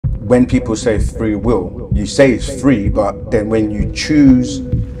when people say free will, you say it's free, but then when you choose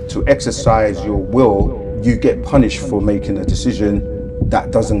to exercise your will, you get punished for making a decision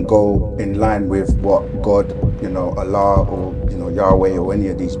that doesn't go in line with what God, Allah or, Yahweh or any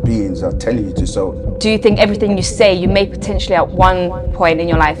of these beings are telling you to. So do you think everything you say, you may potentially at one point in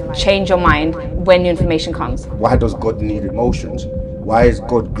your life change your mind when new information comes? why does God need emotions? Why is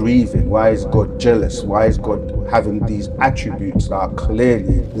God grieving? Why is God jealous? Why is God having these attributes that are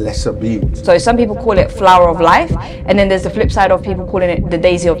clearly lesser beings? So some people call it flower of life, and then there's the flip side of people calling it the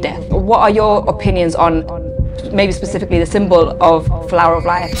daisy of death. What are your opinions on maybe specifically the symbol of flower of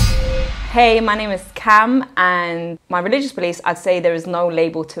life? Hey, my name is Kam, and my religious beliefs, I'd say there is no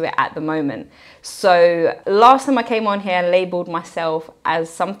label to it at the moment. So last time I came on here, I labeled myself as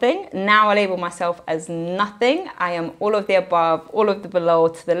something. Now I label myself as nothing. I am all of the above, all of the below,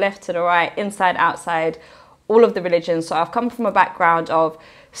 to the left, to the right, inside, outside, all of the religions. So I've come from a background of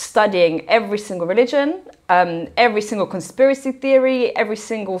studying every single religion, every single conspiracy theory, every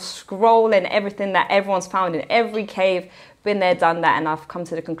single scroll and everything that everyone's found in every cave. Been there, done that, and I've come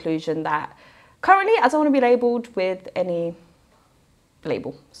to the conclusion that currently I don't want to be labelled with any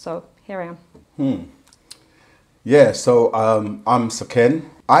label. So here I am. Yeah, so I'm Seqen.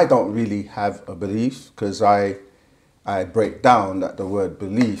 I don't really have a belief, because I break down that the word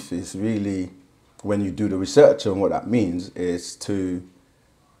belief is really, when you do the research on what that means, is to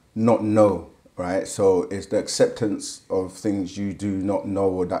not know, right? So it's the acceptance of things you do not know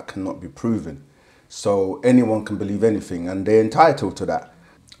or that cannot be proven. So anyone can believe anything, and they're entitled to that.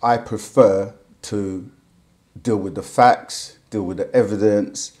 I prefer to deal with the facts, deal with the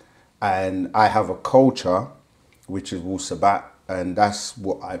evidence, and I have a culture which is Wu Sabat, and that's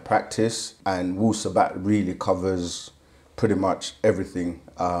what I practice. And Wu Sabat really covers pretty much everything.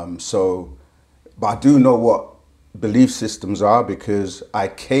 But I do know what belief systems are, because I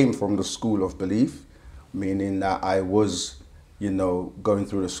came from the school of belief, meaning that I was, going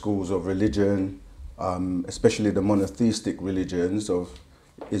through the schools of religion, especially the monotheistic religions of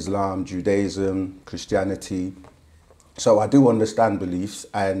Islam, Judaism, Christianity. So I do understand beliefs,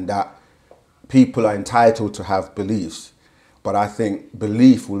 and that people are entitled to have beliefs. But I think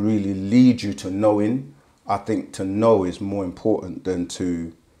belief will really lead you to knowing. I think to know is more important than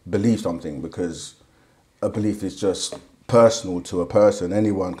to believe something, because a belief is just personal to a person.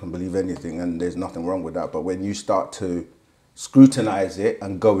 Anyone can believe anything, and there's nothing wrong with that. But when you start to scrutinize it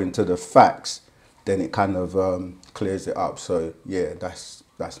and go into the facts, then it kind of clears it up. So yeah,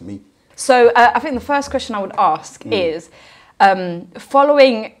 that's me. So I think the first question I would ask is,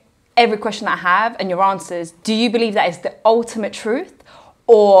 following every question I have and your answers, do you believe that is the ultimate truth?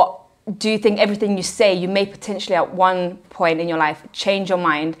 Or do you think everything you say, you may potentially at one point in your life change your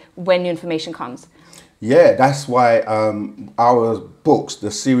mind when new information comes? Yeah, that's why our books, the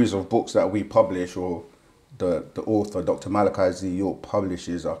series of books that we publish, or the author, Dr. Malachi Z. York,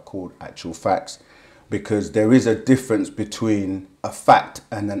 publishes, are called Actual Facts, because there is a difference between a fact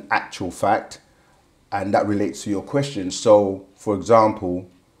and an actual fact, and that relates to your question. So, for example,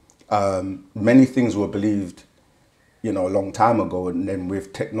 many things were believed, a long time ago, and then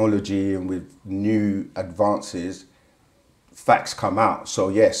with technology and with new advances, facts come out. So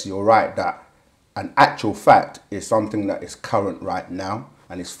yes, you're right that an actual fact is something that is current right now,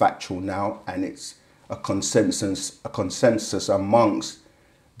 and it's factual now, and it's a consensus amongst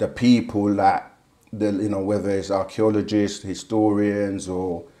the people that, whether it's archaeologists, historians,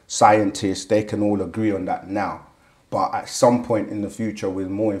 or scientists, they can all agree on that now. But at some point in the future, with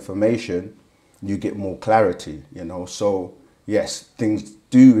more information, you get more clarity, So yes, things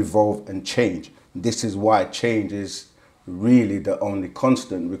do evolve and change. This is why change is really the only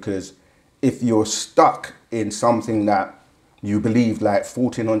constant, because if you're stuck in something that you believed like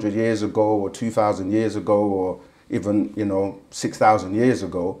 1400 years ago, or 2000 years ago, or even, 6000 years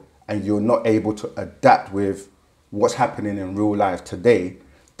ago, and you're not able to adapt with what's happening in real life today,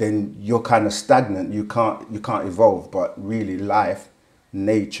 then you're kind of stagnant. You can't evolve. But really, life,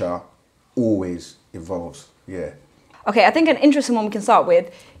 nature, always evolves. Yeah. Okay, I think an interesting one we can start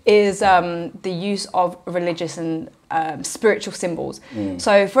with is the use of religious and spiritual symbols.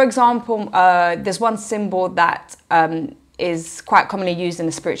 So, for example, there's one symbol that is quite commonly used in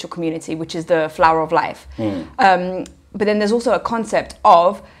the spiritual community, which is the flower of life. But then there's also a concept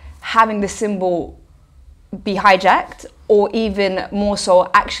of having the symbol be hijacked, or even more so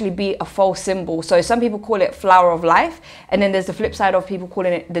actually be a false symbol. So some people call it flower of life, and then there's the flip side of people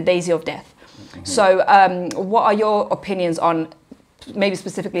calling it the daisy of death. So what are your opinions on maybe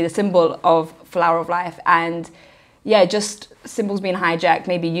specifically the symbol of flower of life, and yeah, just symbols being hijacked,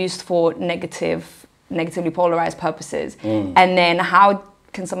 maybe used for negatively polarized purposes? And then how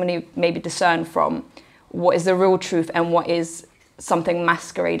can somebody maybe discern from what is the real truth and what is something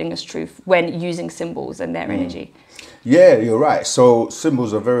masquerading as truth when using symbols and their energy? Yeah, you're right. So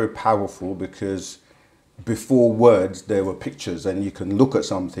symbols are very powerful because before words, there were pictures, and you can look at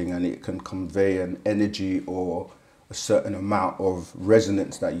something and it can convey an energy or a certain amount of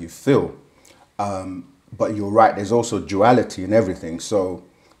resonance that you feel. But you're right, there's also duality in everything. So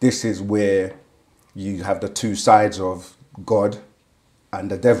this is where you have the two sides of God and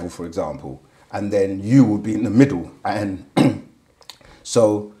the devil, for example, and then you will be in the middle. And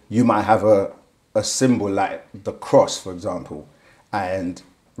so you might have a symbol like the cross, for example, and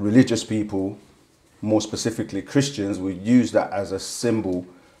religious people, more specifically Christians, would use that as a symbol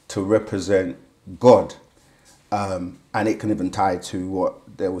to represent God. And it can even tie to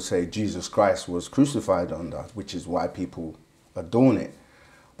what they will say Jesus Christ was crucified under, which is why people adorn it.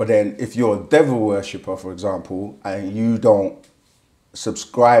 But then if you're a devil worshipper, for example, and you don't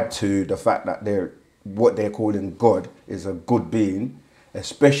subscribe to the fact that what they're calling God is a good being,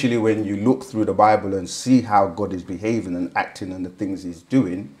 especially when you look through the Bible and see how God is behaving and acting and the things he's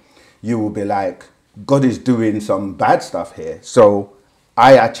doing, you will be like, God is doing some bad stuff here. So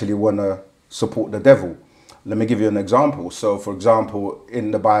I actually want to support the devil. Let me give you an example. So, for example, in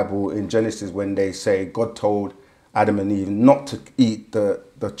the Bible, in Genesis, when they say God told Adam and Eve not to eat the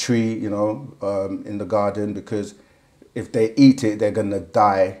tree, in the garden, because if they eat it, they're going to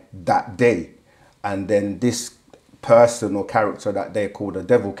die that day. And then this person or character that they call the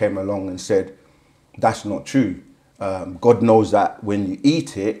devil came along and said, that's not true. God knows that when you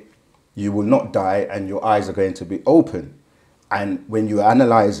eat it, you will not die and your eyes are going to be open. And when you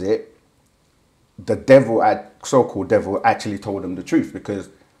analyze it, the devil, so-called devil, actually told them the truth, because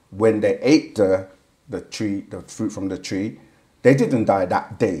when they ate the fruit from the tree, they didn't die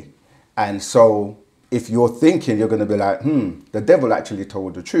that day. And so if you're thinking, you're going to be like, the devil actually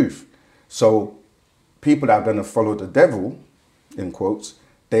told the truth. So people that are going to follow the devil, in quotes,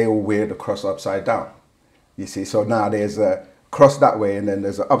 they will wear the cross upside down. You see, so now there's a cross that way and then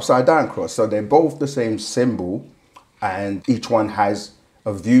there's an upside down cross. So they're both the same symbol and each one has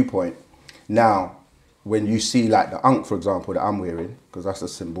a viewpoint. Now, when you see like the Ankh, for example, that I'm wearing, because that's a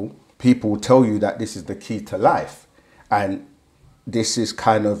symbol, people will tell you that this is the key to life. And this is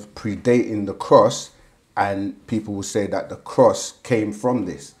kind of predating the cross, and people will say that the cross came from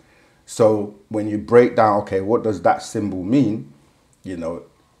this. So when you break down, okay, what does that symbol mean?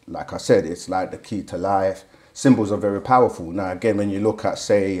 Like I said, it's like the key to life. Symbols are very powerful. Now, again, when you look at,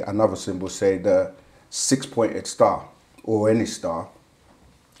 say, another symbol, say the six-pointed star or any star,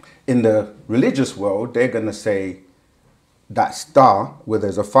 in the religious world, they're going to say that star, where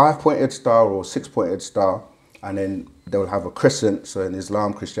there's a five-pointed star or six-pointed star, and then they'll have a crescent. So in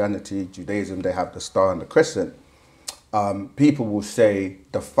Islam, Christianity, Judaism, they have the star and the crescent. People will say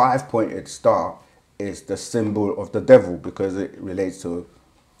the five-pointed star is the symbol of the devil because it relates to,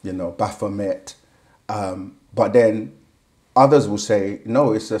 Baphomet. But then others will say,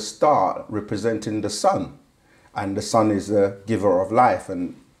 no, it's a star representing the sun. And the sun is the giver of life,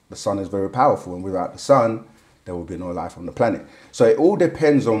 and the sun is very powerful. And without the sun, there will be no life on the planet. So it all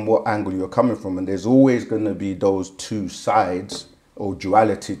depends on what angle you're coming from. And there's always going to be those two sides or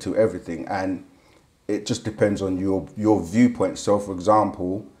duality to everything. And it just depends on your viewpoint. So, for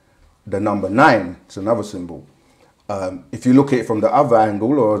example, the number 9 is another symbol. If you look at it from the other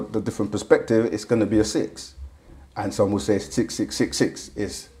angle or the different perspective, it's going to be a 6. And some will say 6666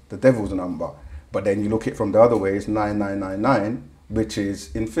 is the devil's number. But then you look at it from the other way, it's 9999, which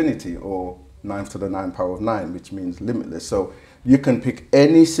is infinity, or 9 to the 9 power of 9, which means limitless. So you can pick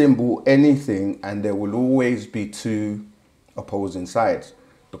any symbol, anything, and there will always be two opposing sides.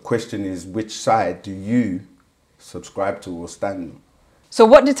 The question is, which side do you subscribe to or stand on? So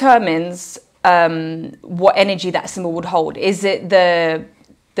what determines what energy that symbol would hold? Is it the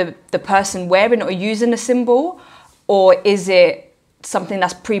person wearing or using the symbol, or is it something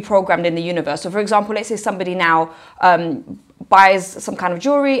that's pre-programmed in the universe? So for example, let's say somebody now buys some kind of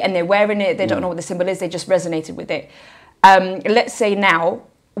jewelry and they're wearing it, they don't know what the symbol is, they just resonated with it. Let's say now,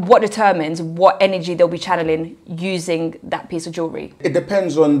 what determines what energy they'll be channeling using that piece of jewelry? It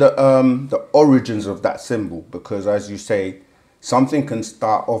depends on the origins of that symbol, because as you say, something can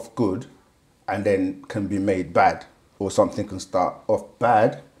start off good and then can be made bad, or something can start off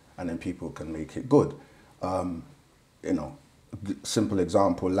bad and then people can make it good. Simple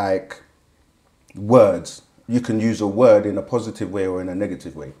example, like words. You can use a word in a positive way or in a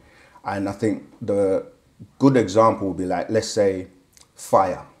negative way. And I think the good example would be like, let's say,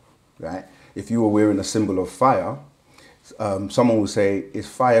 fire, right? If you were wearing a symbol of fire, someone will say, is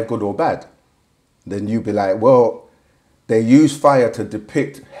fire good or bad? Then you'd be like, well, they use fire to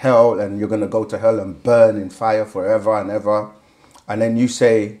depict hell, and you're going to go to hell and burn in fire forever and ever. And then you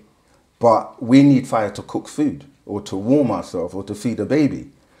say, but we need fire to cook food or to warm ourselves or to feed a baby.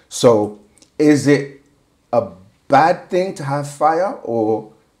 So is it a bad thing to have fire,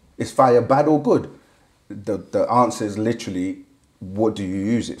 or is fire bad or good? The answer is literally, what do you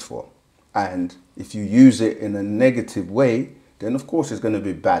use it for? And if you use it in a negative way, then of course it's going to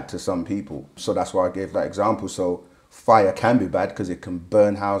be bad to some people. So that's why I gave that example. So fire can be bad because it can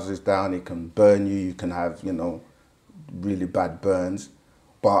burn houses down, it can burn you, you can have, you know, really bad burns.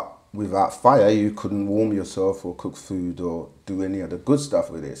 But without fire, you couldn't warm yourself or cook food or do any other good stuff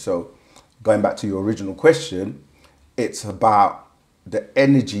with it. So going back to your original question, it's about the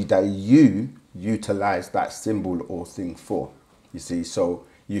energy that you utilize that symbol or thing for, you see. So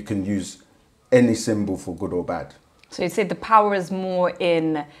you can use any symbol for good or bad. So you say the power is more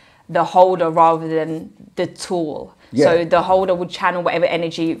in the holder rather than the tool. Yeah. So the holder would channel whatever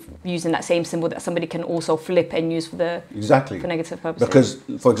energy using that same symbol that somebody can also flip and use for the for negative purposes.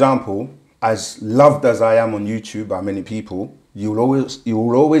 Because, for example, as loved as I am on YouTube by many people, you will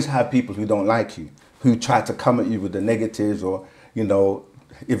always have people who don't like you, who try to come at you with the negatives, or, you know,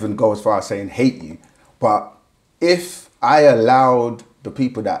 even go as far as saying hate you. But if I allowed the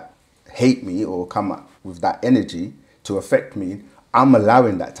people that hate me or come up with that energy to affect me, I'm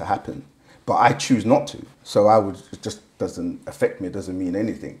allowing that to happen. But I choose not to. So it just doesn't affect me, it doesn't mean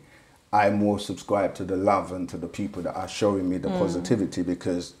anything. I more subscribe to the love and to the people that are showing me the positivity,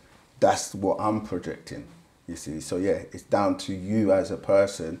 because that's what I'm projecting, you see. So yeah, it's down to you as a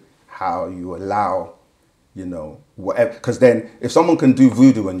person, how you allow, you know, whatever. Because then if someone can do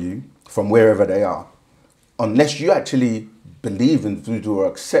voodoo on you from wherever they are, unless you actually believe in voodoo or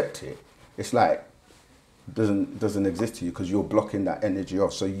accept it, it's like, doesn't exist to you, because you're blocking that energy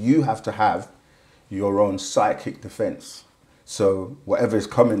off. So you have to have your own psychic defense. So whatever is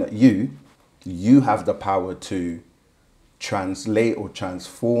coming at you, you have the power to translate or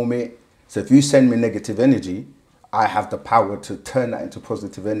transform it. So if you send me negative energy, I have the power to turn that into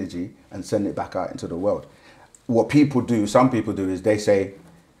positive energy and send it back out into the world. What people do, some people do, is they say,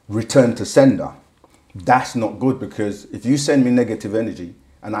 return to sender. That's not good, because if you send me negative energy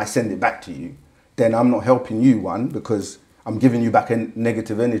and I send it back to you, then I'm not helping you, one, because I'm giving you back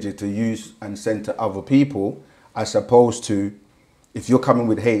negative energy to use and send to other people, as opposed to if you're coming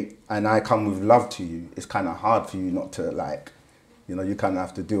with hate and I come with love to you, it's kind of hard for you not to, like, you know, you kind of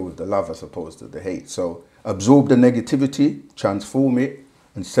have to deal with the love as opposed to the hate. So absorb the negativity, transform it,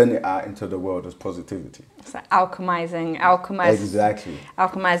 and send it out into the world as positivity. It's like alchemize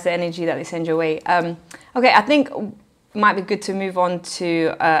the energy that they send your way. Okay, I think it might be good to move on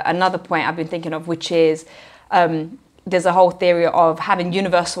to another point I've been thinking of, which is there's a whole theory of having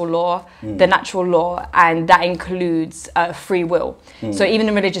universal law, the natural law, and that includes free will. So even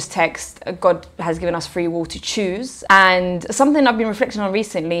in religious texts, God has given us free will to choose. And something I've been reflecting on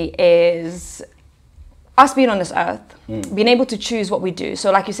recently is us being on this earth, being able to choose what we do.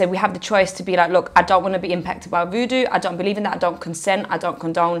 So like you said, we have the choice to be like, look, I don't want to be impacted by voodoo. I don't believe in that. I don't consent. I don't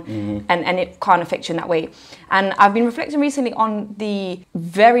condone. And it can't affect you in that way. And I've been reflecting recently on the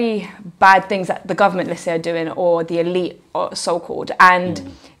very bad things that the government, let's say, are doing, or the elite, or so-called. And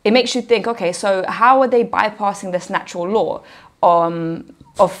it makes you think, okay, so how are they bypassing this natural law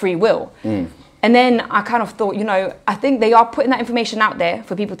of free will? And then I kind of thought, you know, I think they are putting that information out there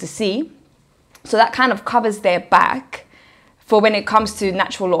for people to see. So that kind of covers their back for when it comes to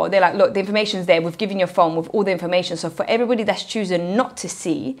natural law. They're like, look, the information's there. We've given your phone with all the information. So for everybody that's choosing not to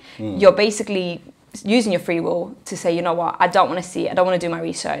see, you're basically using your free will to say, you know what, I don't want to see it. I don't want to do my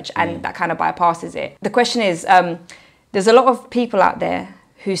research. And that kind of bypasses it. The question is, there's a lot of people out there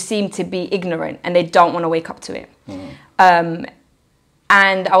who seem to be ignorant and they don't want to wake up to it.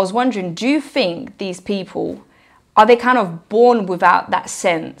 And I was wondering, do you think these people, are they kind of born without that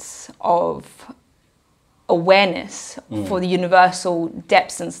sense of awareness for the universal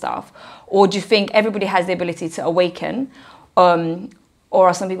depths and stuff? Or do you think everybody has the ability to awaken? Or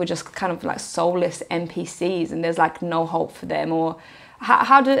are some people just kind of like soulless NPCs and there's like no hope for them? Or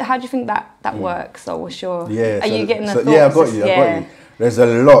how do you think that works? Or what's your, are you getting the thoughts? Yeah, I got you. There's a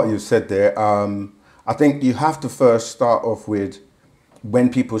lot you said there. I think you have to first start off with, when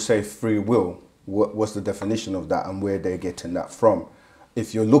people say free will, what's the definition of that and where they're getting that from?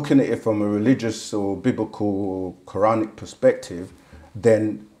 If you're looking at it from a religious or biblical or Quranic perspective,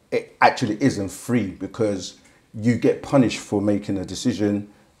 then it actually isn't free, because you get punished for making a decision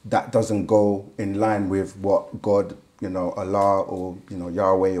that doesn't go in line with what God, you know, Allah or, you know,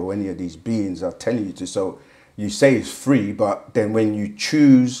 Yahweh or any of these beings are telling you to. So you say it's free, but then when you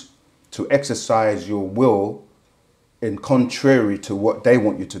choose to exercise your will in contrary to what they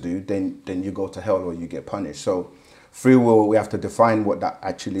want you to do, then you go to hell or you get punished. So free will, we have to define what that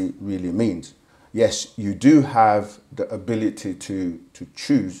actually really means. Yes, you do have the ability to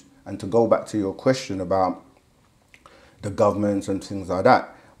choose. And to go back to your question about the governments and things like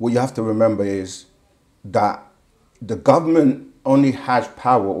that, what you have to remember is that the government only has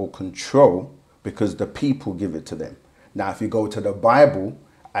power or control because the people give it to them. Now, if you go to the Bible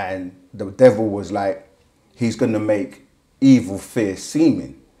and the devil was like, he's going to make evil fear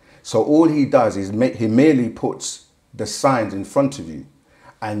seeming. So all he does is he merely puts the signs in front of you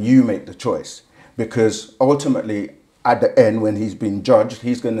and you make the choice. Because ultimately, at the end, when he's been judged,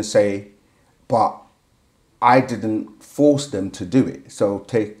 he's going to say, but I didn't force them to do it. So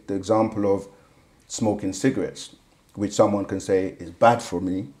take the example of smoking cigarettes, which someone can say is bad for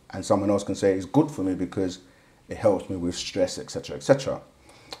me, and someone else can say is good for me because it helps me with stress, etc., etc.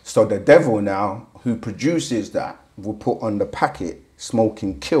 So the devil now, who produces that, will put on the packet,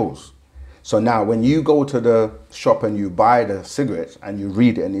 smoking kills. So now when you go to the shop and you buy the cigarettes and you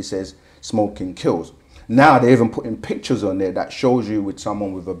read it and it says smoking kills, now they're even putting pictures on there that shows you with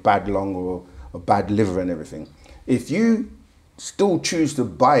someone with a bad lung or a bad liver and everything. If you still choose to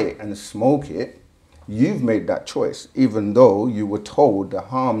buy it and smoke it, you've made that choice, even though you were told the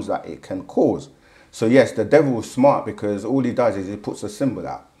harms that it can cause. So yes, the devil is smart because all he does is he puts a symbol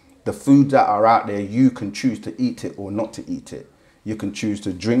out. The foods that are out there, you can choose to eat it or not to eat it. You can choose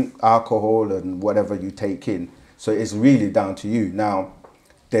to drink alcohol and whatever you take in. So it's really down to you. Now,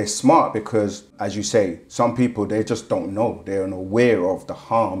 they're smart because, as you say, some people, they just don't know. They're unaware of the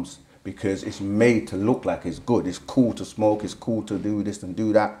harms because it's made to look like it's good. It's cool to smoke. It's cool to do this and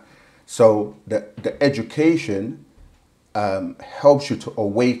do that. So the education helps you to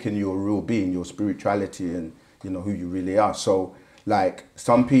awaken your real being, your spirituality, and you know who you really are. So like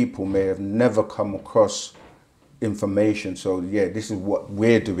some people may have never come across information. So yeah, this is what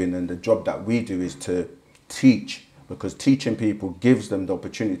we're doing, and the job that we do is to teach, because teaching people gives them the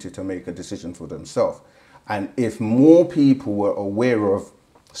opportunity to make a decision for themselves. And if more people were aware of,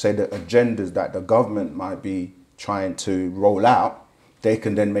 say, the agendas that the government might be trying to roll out, they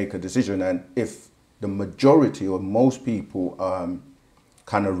can then make a decision. And if the majority or most people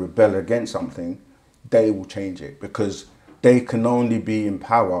kind of rebel against something, they will change it, because they can only be in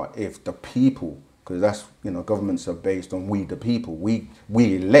power if the people, because that's, you know, governments are based on we the people. We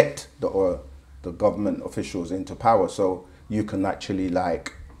elect the government officials into power, so you can actually,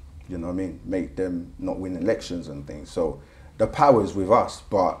 like, you know what I mean, make them not win elections and things. So the power is with us,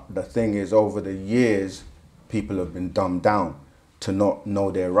 but the thing is, over the years, people have been dumbed down to not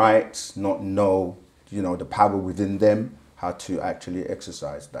know their rights, not know, you know, the power within them, how to actually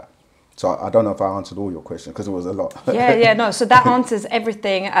exercise that. So I don't know if I answered all your questions, because it was a lot. Yeah, no. So that answers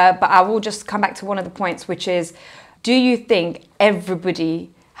everything. But I will just come back to one of the points, which is, do you think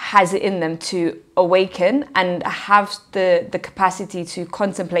everybody has it in them to awaken and have the capacity to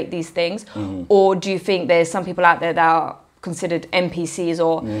contemplate these things? Mm-hmm. Or do you think there's some people out there that are considered NPCs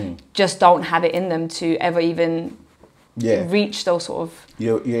or just don't have it in them to ever even reach those sort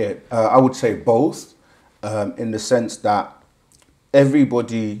of... I would say both, in the sense that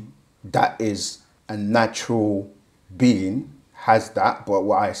everybody that is a natural being has that. But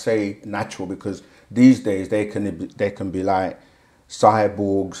what I say natural, because these days they can be like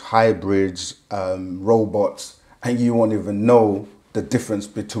cyborgs, hybrids, robots, and you won't even know the difference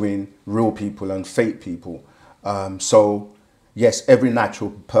between real people and fake people. So yes, every natural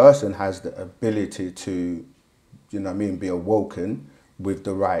person has the ability to, you know what I mean, be awoken with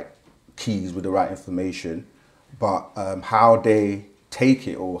the right keys, with the right information. But how they take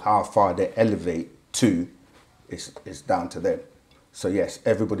it or how far they elevate to is down to them. So yes,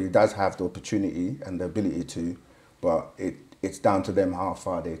 everybody does have the opportunity and the ability to, but it's down to them how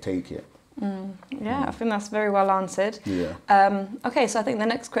far they take it. Yeah, I think that's very well answered. Yeah. Okay, so I think the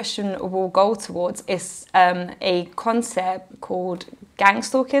next question we'll go towards is a concept called gang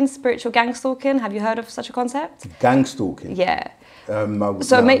stalking, spiritual gang stalking. Have you heard of such a concept? Gang stalking? Yeah. So I'll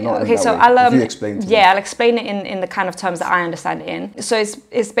explain to me. I'll explain it in the kind of terms that I understand it in. So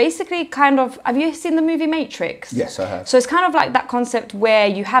it's basically kind of, have you seen the movie Matrix? Yes, I have. So it's kind of like that concept where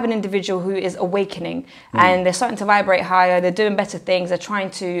you have an individual who is awakening and they're starting to vibrate higher, they're doing better things, they're trying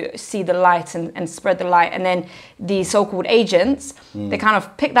to see the light and spread the light, and then the so-called agents, they kind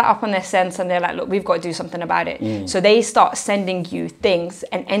of pick that up on their sense and they're like, look, we've got to do something about it. So they start sending you things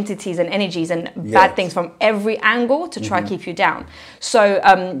and entities and energies and bad things from every angle to try to keep you down. So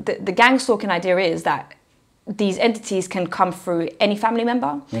the gang stalking idea is that these entities can come through any family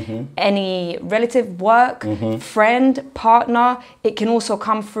member, any relative, work, friend, partner. It can also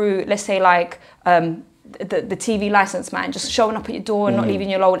come through, let's say, like the TV license man just showing up at your door and not leaving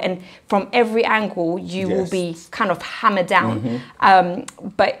you alone, and from every angle you will be kind of hammered down.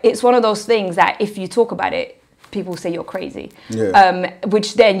 But it's one of those things that if you talk about it, people say you're crazy,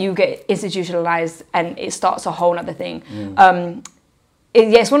 which then you get institutionalized and it starts a whole other thing.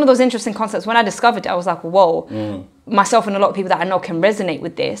 It's one of those interesting concepts. When I discovered it, I was like, whoa, myself and a lot of people that I know can resonate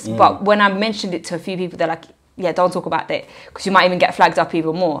with this. But when I mentioned it to a few people, they're like, yeah, don't talk about that, because you might even get flagged up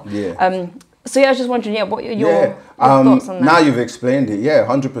even more. So yeah, I was just wondering, what are your thoughts on that? Now you've explained it,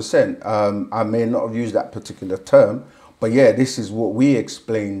 100%. I may not have used that particular term, but yeah, this is what we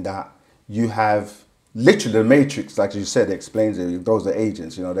explain, that you have literally the Matrix, like you said, explains it. Those are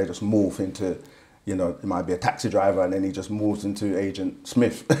agents, you know, they just morph into, you know, it might be a taxi driver and then he just moves into Agent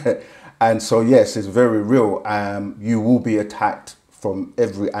Smith. And so, yes, it's very real. You will be attacked from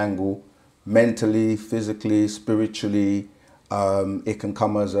every angle, mentally, physically, spiritually. It can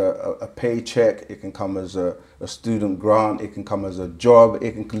come as a paycheck, it can come as a student grant, it can come as a job,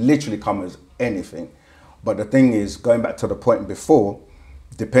 it can literally come as anything. But the thing is, going back to the point before,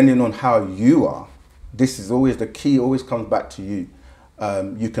 depending on how you are, this is always the key, always comes back to you.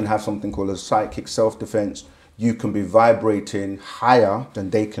 You can have something called a psychic self-defense. You can be vibrating higher than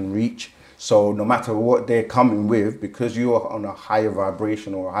they can reach. So no matter what they're coming with, because you are on a higher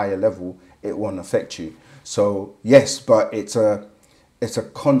vibration or a higher level, it won't affect you. So yes, but it's a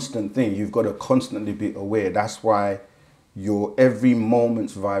constant thing. You've got to constantly be aware. That's why your every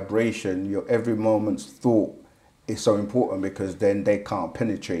moment's vibration, your every moment's thought is so important, because then they can't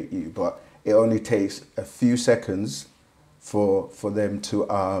penetrate you. But it only takes a few seconds for them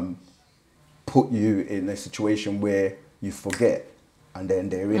to put you in a situation where you forget, and then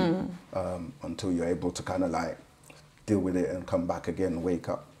they're in until you're able to kind of like deal with it and come back again and wake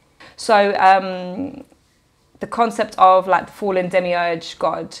up. So the concept of like the fallen demiurge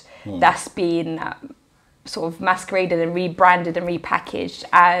god that's been sort of masqueraded and rebranded and repackaged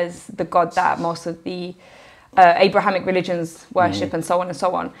as the god that most of the Abrahamic religions worship, and so on and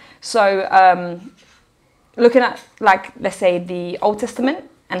so on. So looking at, like, let's say the Old Testament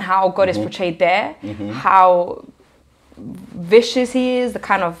and how God is portrayed there, how vicious he is, the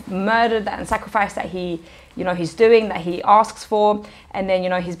kind of murder that and sacrifice that he, you know, he's doing, that he asks for, and then, you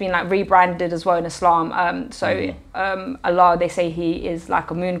know, he's been like rebranded as well in Islam. Allah, they say he is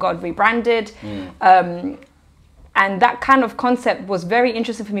like a moon god rebranded. And that kind of concept was very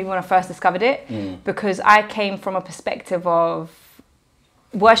interesting for me when I first discovered it, because I came from a perspective of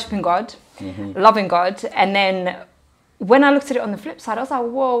worshipping God, loving God, and then when I looked at it on the flip side, I was like,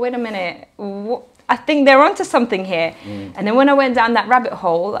 whoa, wait a minute, I think they're onto something here. And then when I went down that rabbit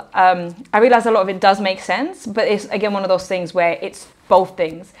hole, I realized a lot of it does make sense, but it's again one of those things where it's both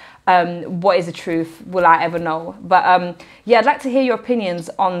things. What is the truth? Will I ever know? But yeah, I'd like to hear your opinions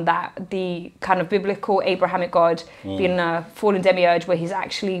on that, the kind of biblical Abrahamic God being a fallen demiurge, where he's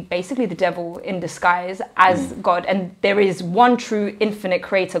actually basically the devil in disguise as God. And there is one true infinite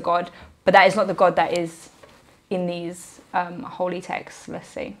creator God, but that is not the God that is in these holy texts, let's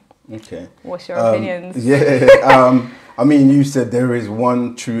say. Okay. What's your opinions? I mean, you said there is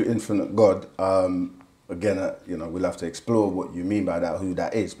one true infinite God. Again, you know, we'll have to explore what you mean by that, who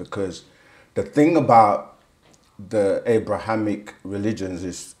that is, because the thing about the Abrahamic religions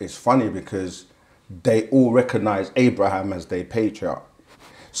is funny, because they all recognize Abraham as their patriarch.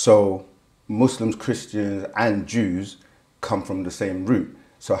 So Muslims, Christians, and Jews come from the same root.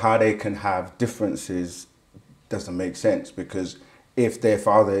 So how they can have differences doesn't make sense, because if their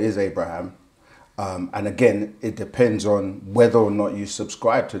father is Abraham, and again, it depends on whether or not you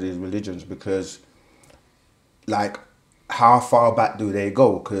subscribe to these religions, because like, how far back do they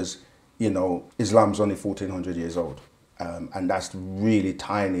go? Because, you know, Islam's only 1400 years old, and that's really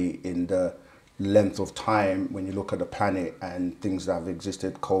tiny in the length of time when you look at the planet and things that have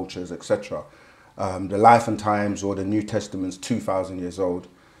existed, cultures, etc. The Life and Times or the New Testament's 2000 years old.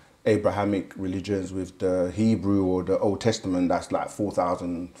 Abrahamic religions with the Hebrew or the Old Testament, that's like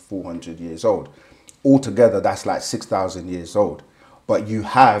 4,400 years old. Altogether, that's like 6,000 years old. But you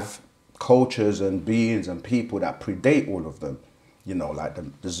have cultures and beings and people that predate all of them. You know, like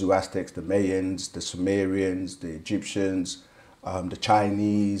the Zoroastrians, the Mayans, the Sumerians, the Egyptians, the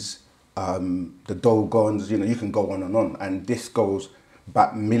Chinese, the Dogons, you know, you can go on. And this goes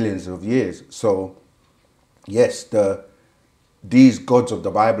back millions of years. So, yes, these gods of the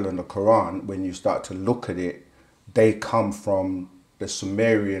Bible and the Quran, when you start to look at it, they come from the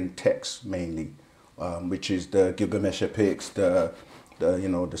Sumerian texts mainly, which is the Gilgamesh epics, the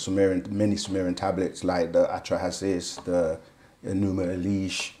Sumerian, many Sumerian tablets like the Atrahasis, the Enuma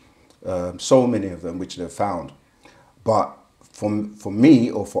Elish, so many of them which they've found. But for me,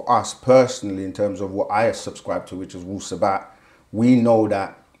 or for us personally, in terms of what I subscribe to, which is Wu Sabat, we know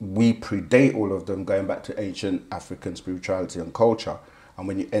that we predate all of them, going back to ancient African spirituality and culture. And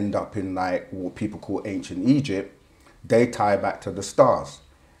when you end up in like what people call ancient Egypt, they tie back to the stars.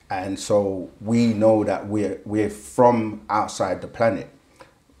 And so we know that we're from outside the planet.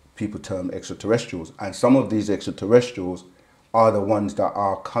 People term extraterrestrials. And some of these extraterrestrials are the ones that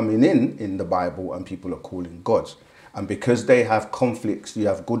are coming in the Bible and people are calling gods. And because they have conflicts, you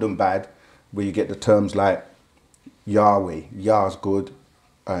have good and bad, where you get the terms like Yahweh, Yah's good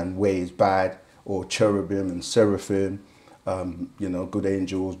and Way is bad, or cherubim and seraphim, you know, good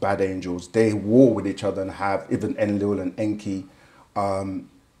angels, bad angels. They war with each other and have even Enlil and Enki.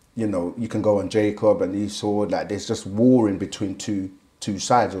 You know, you can go on Jacob and Esau, like there's just warring between two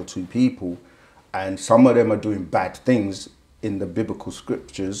sides or two people. And some of them are doing bad things in the biblical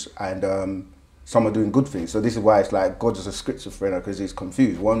scriptures, and some are doing good things. So this is why it's like God is a schizophrenic, because he's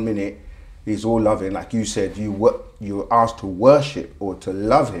confused. One minute he's all loving, like you said, you're asked to worship or to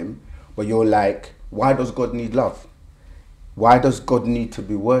love him, but you're like, why does God need love? Why does God need to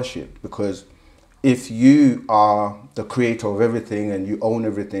be worshipped? Because if you are the creator of everything and you own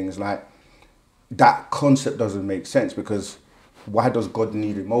everything, it's like that concept doesn't make sense. Because why does God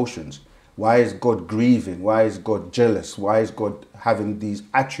need emotions? Why is God grieving? Why is God jealous? Why is God having these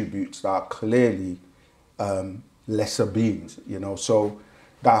attributes that are clearly lesser beings? You know, so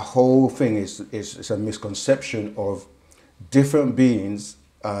that whole thing is a misconception of different beings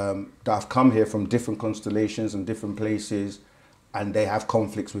that have come here from different constellations and different places, and they have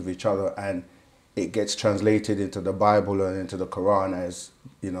conflicts with each other, and it gets translated into the Bible and into the Quran as,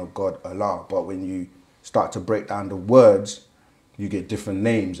 you know, God, Allah. But when you start to break down the words, you get different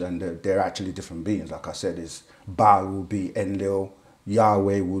names, and they're actually different beings. Like I said, Baal will be Enlil,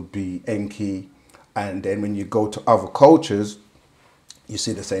 Yahweh would be Enki, and then when you go to other cultures, you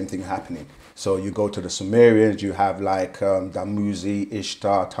see the same thing happening. So you go to the Sumerians, you have like Damuzi,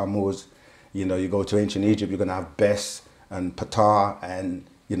 Ishtar, Tammuz. You know, you go to ancient Egypt, you're going to have Bes and Ptah, and,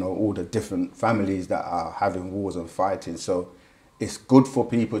 you know, all the different families that are having wars and fighting. So it's good for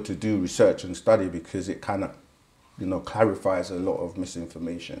people to do research and study, because it kind of, you know, clarifies a lot of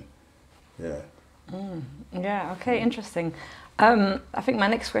misinformation. Yeah. Yeah, okay, interesting. I think my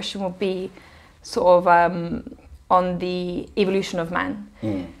next question will be sort of on the evolution of man.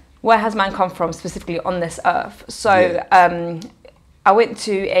 Where has man come from specifically on this earth? So yeah. I went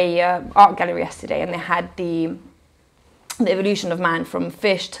to a art gallery yesterday, and they had the evolution of man from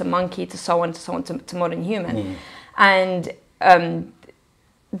fish to monkey to so on to modern human. And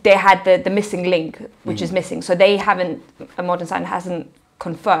they had the missing link, which is missing. So they haven't, a modern science hasn't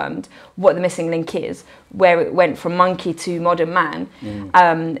confirmed what the missing link is, where it went from monkey to modern man.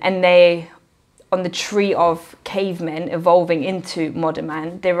 And they, on the tree of cavemen evolving into modern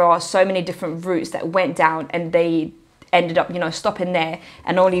man, there are so many different routes that went down, and they ended up, you know, stopping there,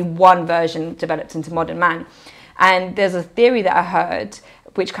 and only one version developed into modern man. And there's a theory that I heard,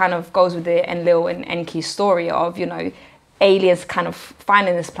 which kind of goes with the Enlil and Enki story of, you know, aliens kind of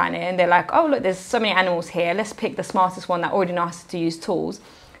finding this planet, and they're like, oh look, there's so many animals here, let's pick the smartest one that already knows how to use tools,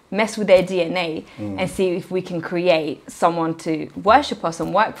 mess with their DNA, and see if we can create someone to worship us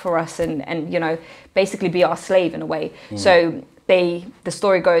and work for us, and you know, basically be our slave in a way. So the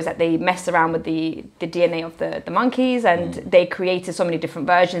story goes that they messed around with the DNA of the monkeys, and they created so many different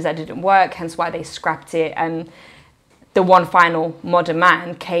versions that didn't work, hence why they scrapped it, and the one final modern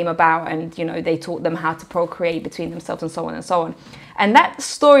man came about, and, you know, they taught them how to procreate between themselves and so on and so on. And that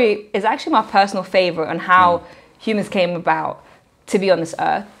story is actually my personal favorite on how humans came about to be on this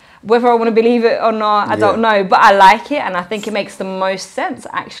earth. Whether I want to believe it or not, I don't know, but I like it, and I think it makes the most sense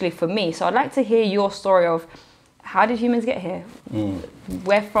actually for me. So I'd like to hear your story of how did humans get here?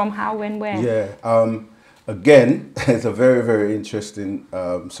 Where from, how, when, where? Yeah, again, it's a very, very interesting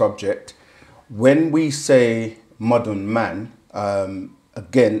subject. When we say modern man,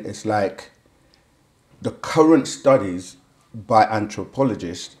 again, it's like the current studies by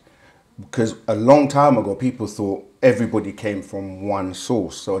anthropologists, because a long time ago people thought everybody came from one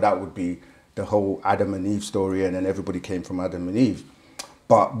source, so that would be the whole Adam and Eve story, and then everybody came from Adam and Eve.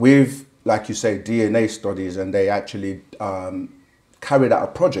 But with, like you say, DNA studies, and they actually carried out a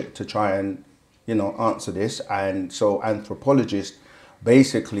project to try and, you know, answer this. And so anthropologists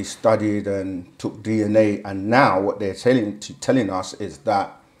basically studied and took DNA, and now what they're telling us is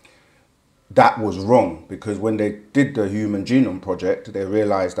that that was wrong, because when they did the Human Genome Project, they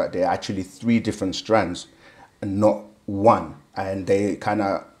realized that there are actually 3 different strands and not one, and they kind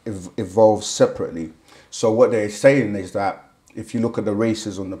of evolved separately. So what they're saying is that if you look at the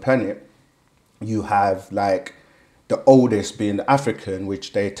races on the planet, you have like the oldest being the African,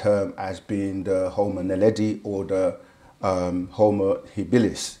 which they term as being the Homo naledi or the Homo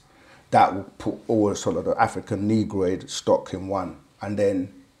habilis. That will put all sort of the African Negroid stock in one. And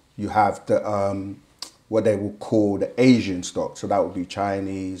then you have the what they will call the Asian stock. So that would be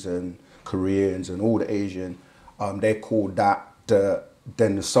Chinese and Koreans and all the Asian. They call that the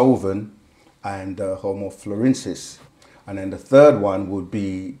Denisovan and the Homo florensis. And then the third one would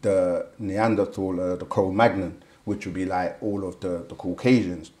be the Neanderthal, the Cro-Magnon, which would be like all of the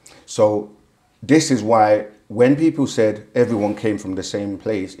Caucasians. So this is why when people said everyone came from the same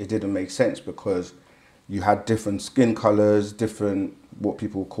place, it didn't make sense, because you had different skin colors, different what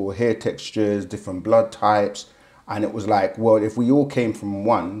people call hair textures, different blood types. And it was like, well, if we all came from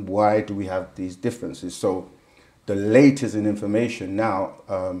one, why do we have these differences? So the latest in information now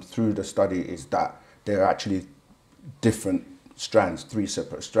through the study is that there are actually different strands, 3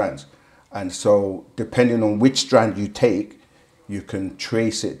 separate strands. And so depending on which strand you take, you can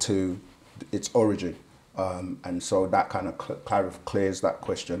trace it to its origin. And so that kind of clears that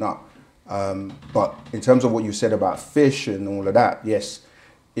question up. But in terms of what you said about fish and all of that, yes,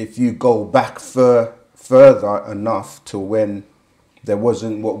 if you go back further enough to when there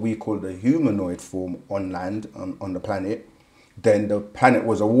wasn't what we call the humanoid form on land, on the planet, then the planet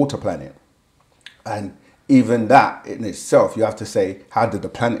was a water planet. And even that in itself, you have to say, how did the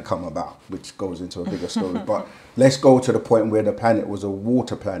planet come about? Which goes into a bigger story. But let's go to the point where the planet was a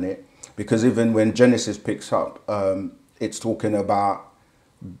water planet, because even when Genesis picks up, it's talking about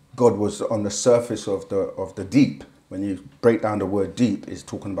God was on the surface of the deep. When you break down the word deep, it's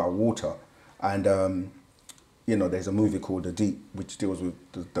talking about water. And, you know, there's a movie called The Deep, which deals with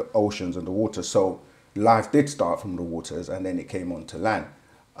the oceans and the water. So life did start from the waters, and then it came onto land.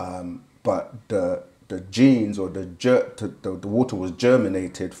 But the genes or the water was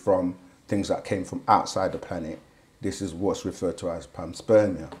germinated from things that came from outside the planet. This is what's referred to as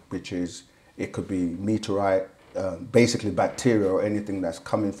panspermia, which is, it could be meteorite, basically bacteria or anything that's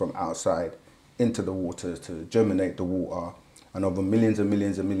coming from outside into the water to germinate the water. And over millions and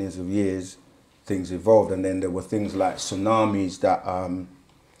millions and millions of years, things evolved. And then there were things like tsunamis that,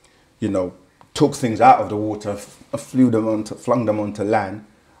 you know, took things out of the water, flung them onto land,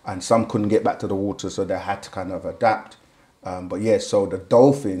 and some couldn't get back to the water, so they had to kind of adapt. But yeah, so the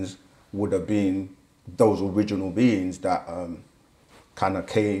dolphins would have been those original beings that kind of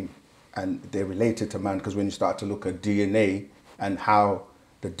came, and they're related to man, because when you start to look at DNA and how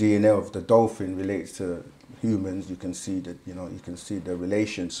the DNA of the dolphin relates to humans, you can see that, you know, you can see the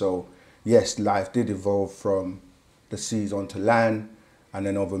relation. So yes, life did evolve from the seas onto land, and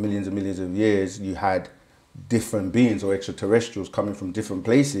then over millions and millions of years, you had different beings or extraterrestrials coming from different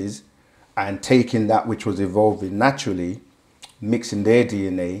places and taking that which was evolving naturally, mixing their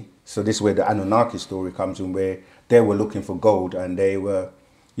DNA. So this is where the Anunnaki story comes in, where they were looking for gold and they were,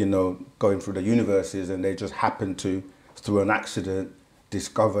 you know, going through the universes, and they just happened to, through an accident,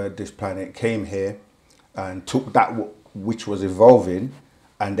 discover this planet, came here and took that which was evolving,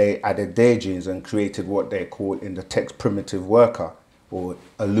 and they added their genes and created what they call in the text primitive worker, or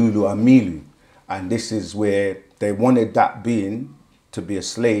Alulu Amilu. And this is where they wanted that being to be a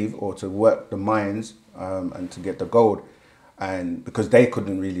slave or to work the mines and to get the gold. And because they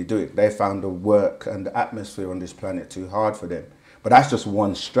couldn't really do it, they found the work and the atmosphere on this planet too hard for them. But that's just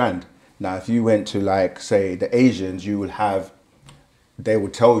one strand. Now, if you went to, like, say, the Asians, you would have, they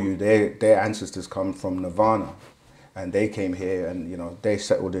would tell you their ancestors come from Nirvana, and they came here and, you know, they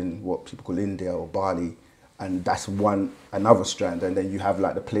settled in what people call India or Bali, and that's another strand. And then you have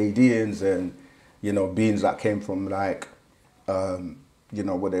like the Pleiadians and, you know, beings that came from like, you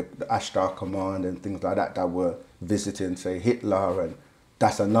know, with the Ashtar Command and things like that, that were visiting, say, Hitler, and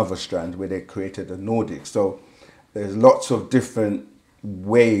that's another strand where they created the Nordics. So there's lots of different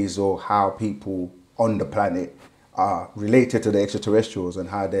ways or how people on the planet are related to the extraterrestrials and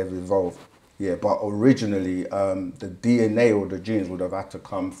how they've evolved. Yeah, but originally the DNA or the genes would have had to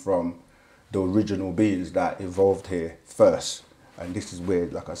come from the original beings that evolved here first. And this is where,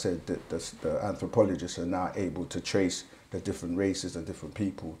 like I said, the anthropologists are now able to trace the different races and different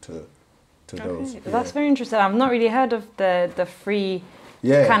people to those. Yeah. That's very interesting. I've not really heard of the three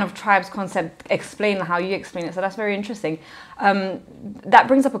kind of tribes concept. Explain how you explain it. So that's very interesting. That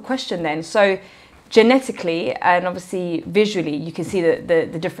brings up a question then. So genetically and obviously visually, you can see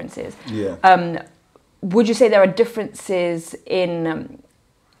the differences. Yeah. Would you say there are differences in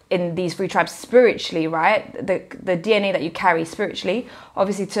these three tribes spiritually, right? The DNA that you carry spiritually,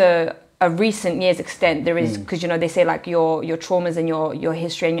 obviously to a recent year's extent, there is, because, you know, they say like your traumas and your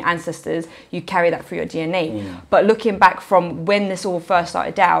history and your ancestors, you carry that through your DNA. But looking back from when this all first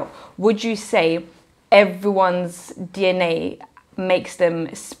started out, would you say everyone's DNA makes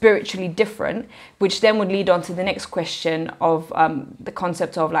them spiritually different, which then would lead on to the next question of the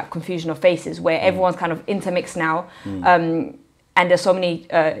concept of like confusion of faces, where everyone's kind of intermixed now. And there's so many,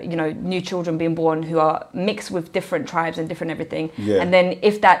 you know, new children being born who are mixed with different tribes and different everything. Yeah. And then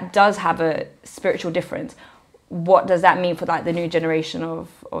if that does have a spiritual difference, what does that mean for like the new generation of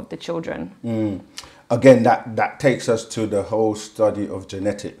the children? Again, that takes us to the whole study of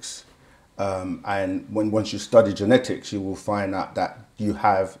genetics. And once you study genetics, you will find out that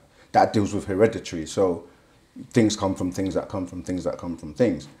that deals with hereditary. So things come from things that come from things that come from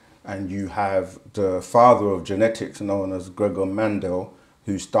things. And you have the father of genetics, known as Gregor Mendel,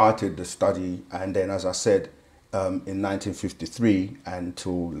 who started the study. And then, as I said, in 1953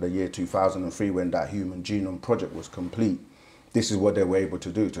 until the year 2003, when that Human Genome Project was complete, this is what they were able to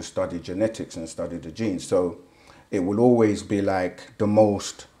do, to study genetics and study the genes. So it will always be like the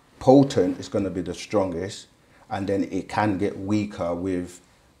most potent is going to be the strongest, and then it can get weaker with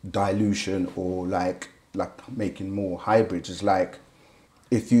dilution or like making more hybrids. It's like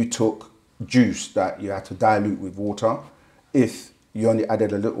if you took juice that you had to dilute with water, if you only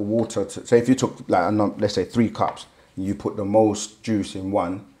added a little water to, say if you took like, let's say 3 cups, and you put the most juice in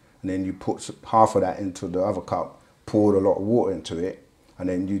one, and then you put half of that into the other cup, poured a lot of water into it, and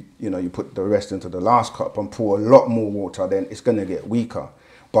then you put the rest into the last cup and pour a lot more water, then it's going to get weaker.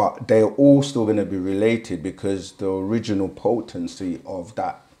 But they're all still going to be related, because the original potency of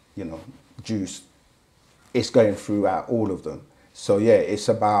that, you know, juice is going throughout all of them. So yeah, it's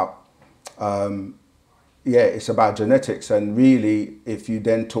about genetics. And really, if you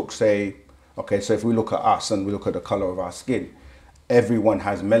then took, say, okay, so if we look at us and we look at the color of our skin, everyone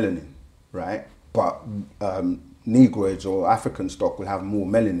has melanin, right? But Negroids or African stock will have more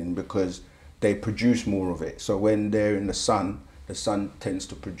melanin because they produce more of it. So when they're in the sun tends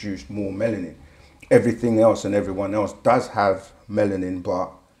to produce more melanin. Everything else and everyone else does have melanin, but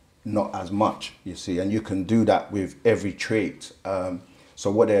not as much, you see. And you can do that with every trait.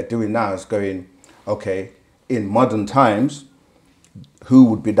 So what they're doing now is going, okay, in modern times, who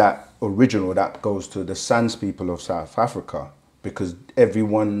would be that original? That goes to the Sans people of South Africa, because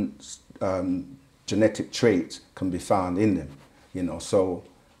everyone's genetic traits can be found in them, you know. So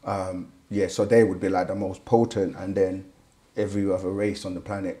yeah, so they would be like the most potent, and then every other race on the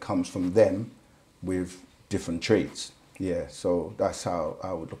planet comes from them with different traits. Yeah, so that's how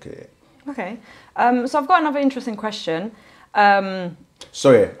I would look at it. Okay, so I've got another interesting question.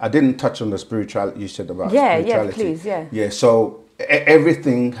 Sorry, I didn't touch on the spirituality you said about spirituality. Yeah, please, yeah. Yeah, so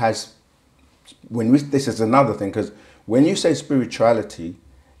everything has, this is another thing, because when you say spirituality,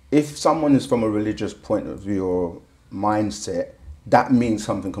 if someone is from a religious point of view or mindset, that means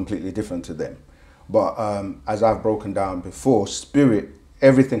something completely different to them. But as I've broken down before, spirit,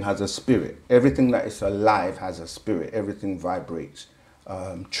 everything has a spirit. Everything that is alive has a spirit. Everything vibrates.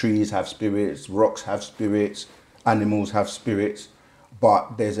 Trees have spirits, rocks have spirits, animals have spirits.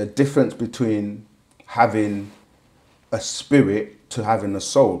 But there's a difference between having a spirit to having a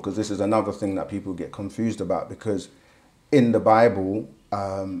soul, because this is another thing that people get confused about, because in the Bible,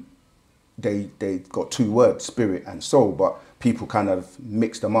 they got 2 words, spirit and soul, but people kind of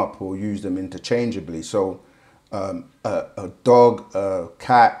mix them up or use them interchangeably. So a dog, a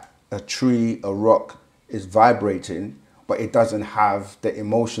cat, a tree, a rock is vibrating, but it doesn't have the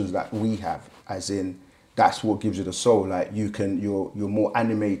emotions that we have, as in that's what gives you the soul. Like you're more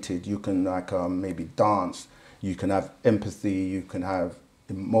animated, you can like maybe dance, you can have empathy, you can have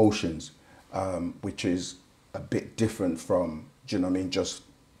emotions, which is a bit different from, do you know what I mean, just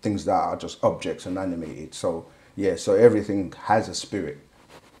things that are just objects and animated. So yeah, so everything has a spirit.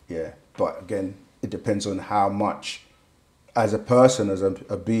 Yeah, but again, it depends on how much, as a person, as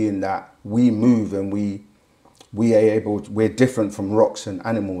a being, that we move, and we're different from rocks and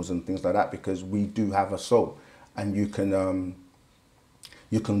animals and things like that, because we do have a soul, and you can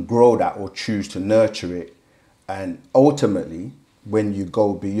grow that or choose to nurture it. And ultimately, when you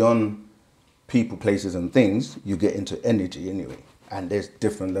go beyond people, places and things, you get into energy anyway, and there's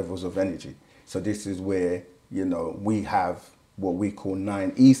different levels of energy. So this is where, you know, we have what we call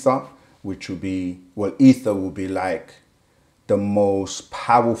 9 ether, which will be, well, ether will be like the most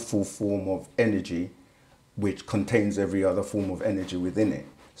powerful form of energy, which contains every other form of energy within it.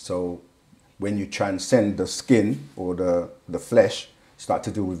 So when you transcend the skin or the flesh, start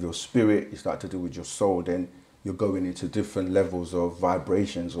to do with your spirit, you start to do with your soul, then you're going into different levels of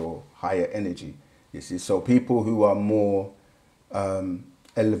vibrations or higher energy. You see, so people who are more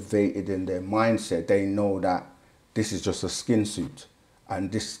elevated in their mindset, they know that this is just a skin suit,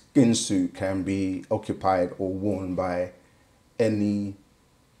 and this skin suit can be occupied or worn by any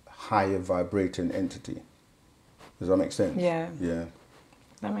higher vibrating entity. Does that make sense? Yeah. Yeah.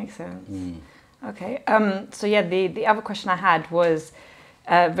 That makes sense. Okay. So yeah, the other question I had was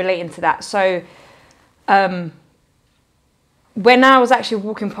relating to that. So when I was actually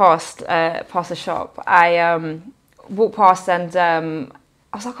walking past the shop, I walked past and I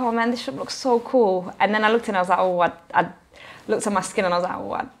was like, oh man, this shop looks so cool. And then I looked and I was like, oh, I looked at my skin and I was like,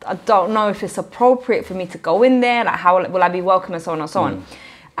 oh, I don't know if it's appropriate for me to go in there. Like, how will I be welcome and so on and so on.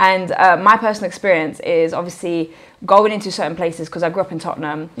 And my personal experience is obviously going into certain places, because I grew up in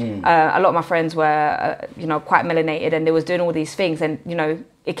Tottenham. A lot of my friends were, you know, quite melanated, and they was doing all these things. And, you know,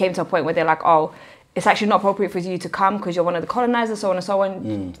 it came to a point where they're like, oh, it's actually not appropriate for you to come because you're one of the colonizers, so on and so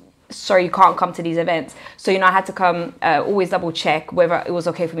on. Sorry, you can't come to these events. So, you know, I had to come, always double check whether it was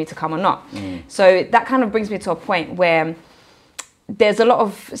okay for me to come or not. So that kind of brings me to a point where there's a lot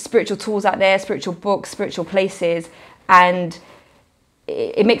of spiritual tools out there, spiritual books, spiritual places, and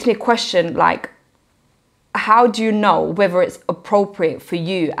it makes me question, like, how do you know whether it's appropriate for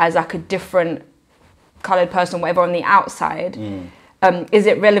you as like a different colored person, whatever, on the outside? Is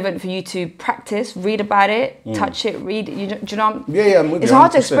it relevant for you to practice, read about it, touch it, read it? Do you know? Yeah, I'm with it's you,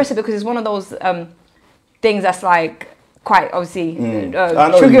 hard to 100%. express it because it's one of those things that's like quite obviously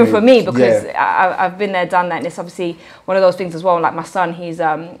triggering for me, because I've been there, done that, and it's obviously one of those things as well. Like my son, his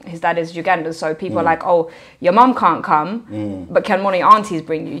dad is Ugandan, so people are like, oh, your mum can't come, but can one of your aunties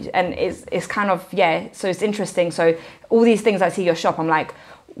bring you? And it's kind of, yeah, so it's interesting. So all these things I see at your shop, I'm like,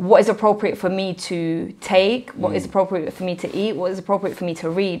 what is appropriate for me to take? What is appropriate for me to eat? What is appropriate for me to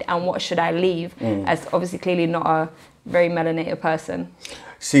read? And what should I leave as obviously clearly not a very melanated person?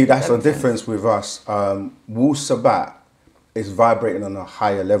 See, that's the difference with us. Wu Sabat is vibrating on a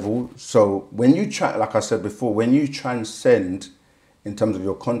higher level. So when you like I said before, when you transcend in terms of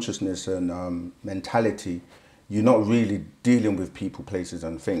your consciousness and mentality, you're not really dealing with people, places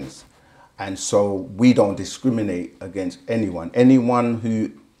and things. And so we don't discriminate against anyone. Anyone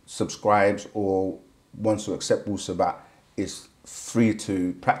who subscribes or wants to accept Wu Sabat is free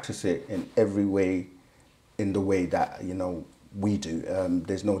to practice it in every way, in the way that, you know, we do.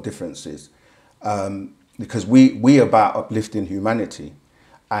 There's no differences. Because we about uplifting humanity.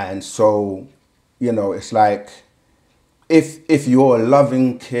 And so, you know, it's like, if you're a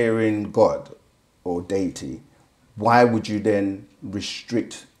loving, caring God or deity, why would you then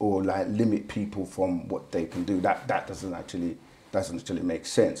restrict or like limit people from what they can do? That doesn't actually make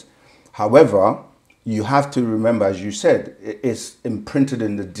sense. However, you have to remember, as you said, it's imprinted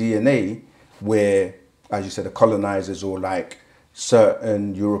in the DNA where, as you said, the colonizers or like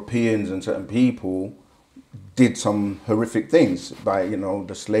certain Europeans and certain people did some horrific things by, you know,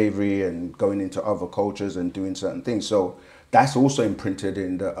 the slavery and going into other cultures and doing certain things. So that's also imprinted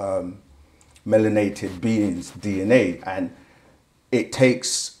in the melanated beings' DNA. And it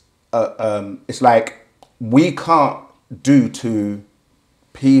takes, it's like we can't do to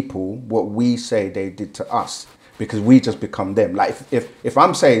people what we say they did to us, because we just become them. Like if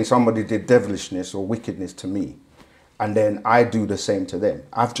I'm saying somebody did devilishness or wickedness to me, and then I do the same to them,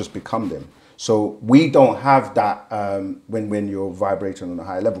 I've just become them. So we don't have that when you're vibrating on a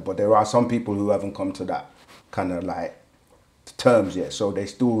high level. But there are some people who haven't come to that kind of like terms yet. So they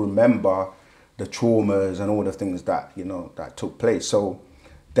still remember the traumas and all the things that, you know, that took place. So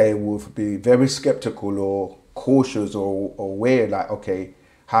they will be very skeptical or cautious or aware, like, okay,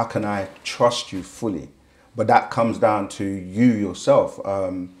 how can I trust you fully? But that comes down to you yourself.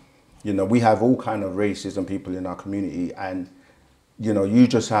 You know, we have all kind of races and people in our community, and you know, you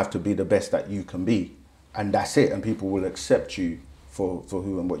just have to be the best that you can be, and that's it. And people will accept you for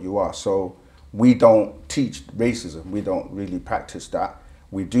who and what you are. So we don't teach racism. We don't really practice that.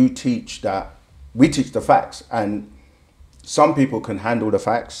 We do teach that. We teach the facts, and some people can handle the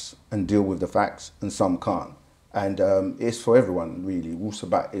facts and deal with the facts, and some can't. And it's for everyone, really. Wu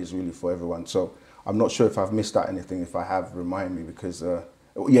Sabat is really for everyone. So I'm not sure if I've missed out anything. If I have, remind me, because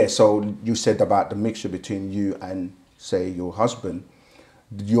yeah. So you said about the mixture between you and, say, your husband.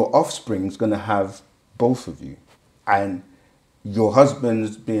 Your offspring's going to have both of you, and your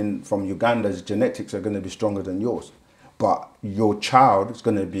husband's being from Uganda's genetics are going to be stronger than yours, but your child is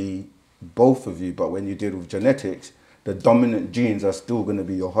going to be both of you. But when you deal with genetics, the dominant genes are still going to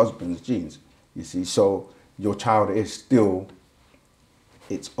be your husband's genes, you see. So your child is still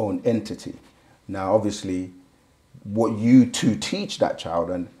its own entity. Now, obviously, what you two teach that child,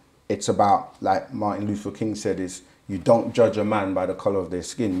 and it's about, like Martin Luther King said, is you don't judge a man by the color of their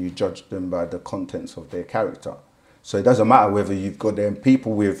skin, you judge them by the contents of their character. So it doesn't matter whether you've got them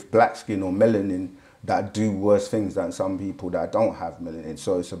people with black skin or melanin that do worse things than some people that don't have melanin.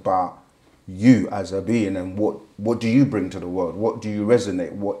 So it's about you as a being, and what do you bring to the world? What do you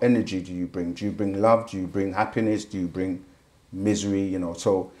resonate? What energy do you bring? Do you bring love? Do you bring happiness? Do you bring misery? You know,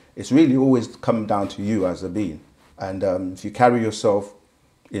 so it's really always come down to you as a being. And if you carry yourself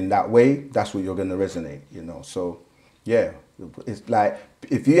in that way, that's what you're going to resonate, you know. So yeah, it's like,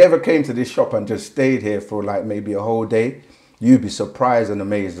 if you ever came to this shop and just stayed here for like maybe a whole day, you'd be surprised and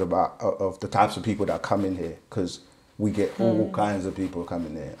amazed about of the types of people that come in here, because we get all kinds of people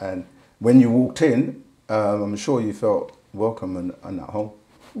coming here. And when you walked in, I'm sure you felt welcome and at home.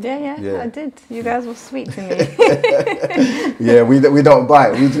 Yeah, I did. You guys were sweet to me. Yeah, we don't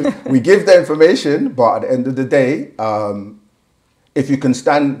bite. We give the information, but at the end of the day, if you can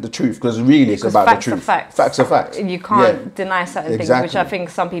stand the truth, because really it's about the truth. Facts. Facts are facts. You can't deny certain things, which I think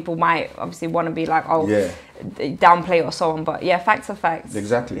some people might obviously want to be like, oh, downplay or so on. But yeah, facts are facts.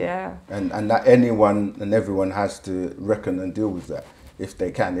 Exactly. Yeah. And that anyone and everyone has to reckon and deal with that if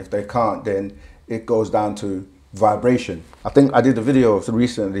they can. If they can't, then it goes down to vibration. I think I did a video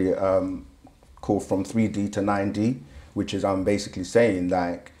recently called From 3D to 9D, which is I'm basically saying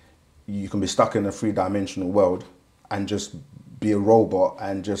like you can be stuck in a three-dimensional world and just be a robot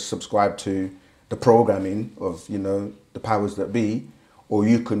and just subscribe to the programming of, you know, the powers that be, or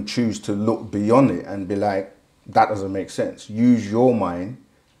you can choose to look beyond it and be like, that doesn't make sense. Use your mind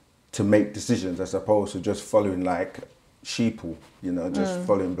to make decisions as opposed to just following like sheeple, you know, just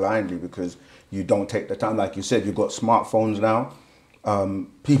following blindly because you don't take the time. Like you said, you've got smartphones now.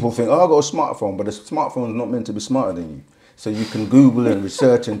 People think, oh, I've got a smartphone, but a smartphone is not meant to be smarter than you. So you can Google and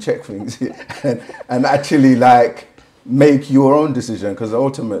research and check things and actually like make your own decision, because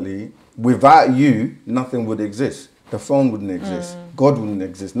ultimately, without you, nothing would exist. The phone wouldn't exist. God wouldn't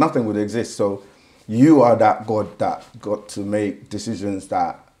exist. Nothing would exist. So you are that God that got to make decisions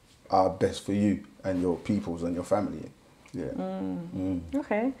that are best for you and your peoples and your family. Yeah.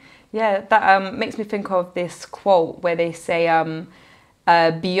 Okay. Yeah, that makes me think of this quote where they say,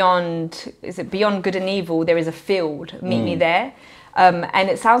 beyond good and evil, there is a field, meet me there. And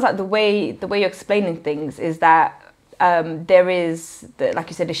it sounds like the way you're explaining things is that there is, like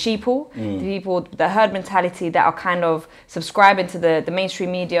you said, the sheeple, the people, the herd mentality that are kind of subscribing to the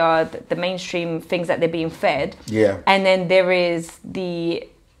mainstream media, the mainstream things that they're being fed. Yeah. And then there is the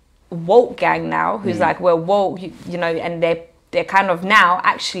woke gang now, who's like, well, woke, you know, and they're kind of now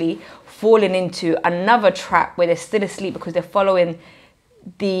actually falling into another trap where they're still asleep because they're following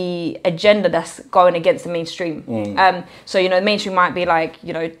the agenda that's going against the mainstream. So, you know, the mainstream might be like,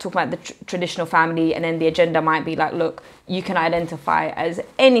 you know, talking about the traditional family, and then the agenda might be like, look, you can identify as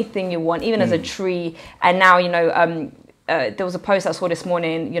anything you want, even as a tree. And now, you know, there was a post I saw this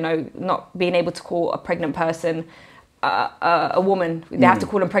morning, you know, not being able to call a pregnant person a woman. They have to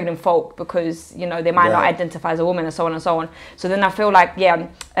call them pregnant folk because, you know, they might not identify as a woman, and so on and so on. So then I feel like,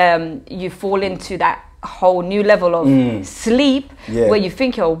 you fall into that whole new level of sleep where you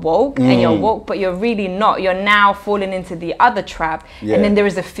think you're woke and you're woke, but you're really not. You're now falling into the other trap. And then there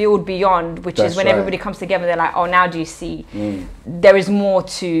is a field beyond, which is when everybody comes together, they're like, oh, now do you see? There is more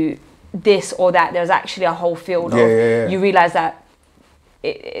to this or that. There's actually a whole field of, you realize that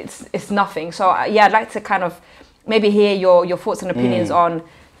it's nothing. So yeah, I'd like to kind of maybe hear your thoughts and opinions on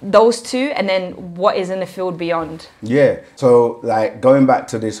those two, and then what is in the field beyond. Yeah, so like going back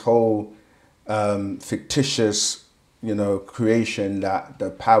to this whole fictitious, you know, creation that the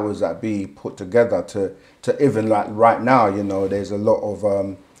powers that be put together to even like right now, you know, there's a lot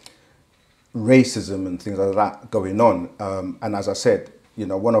of racism and things like that going on. And as I said, you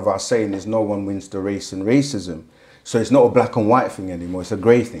know, one of our saying is no one wins the race in racism. So it's not a black and white thing anymore, it's a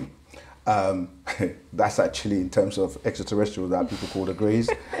grey thing. That's actually in terms of extraterrestrials that people call the greys,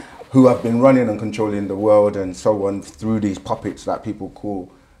 who have been running and controlling the world and so on through these puppets that people call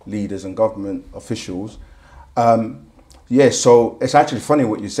leaders and government officials. Yeah, so it's actually funny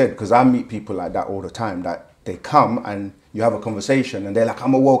what you said, because I meet people like that all the time, that they come and you have a conversation and they're like,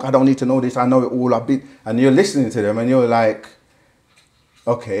 I'm awoke, I don't need to know this, I know it all, and you're listening to them and you're like,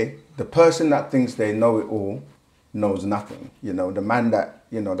 okay, the person that thinks they know it all knows nothing. You know, the man that,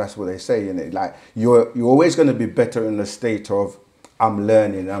 you know, that's what they say, innit? Like, you're always going to be better in the state of, I'm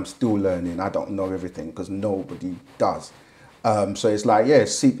learning, I'm still learning, I don't know everything, because nobody does. So it's like, yeah,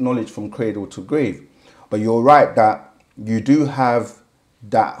 seek knowledge from cradle to grave. But you're right that you do have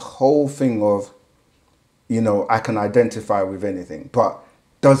that whole thing of, you know, I can identify with anything, but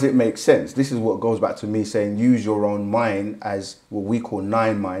does it make sense? This is what goes back to me saying use your own mind as what we call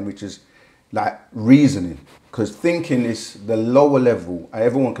nine mind, which is like reasoning. Because thinking is the lower level.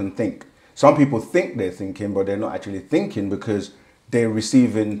 Everyone can think. Some people think they're thinking, but they're not actually thinking, because they're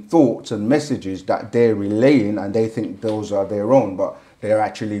receiving thoughts and messages that they're relaying and they think those are their own. But they're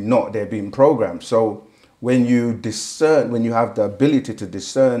actually not, they're being programmed. So when you discern, when you have the ability to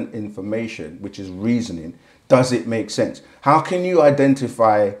discern information, which is reasoning, does it make sense? How can you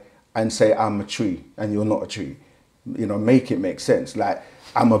identify and say, I'm a tree and you're not a tree? You know, make it make sense. Like,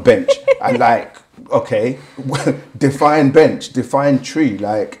 I'm a bench. And like, okay, define bench, define tree.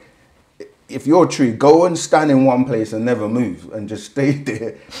 Like, if you're a tree, go and stand in one place and never move and just stay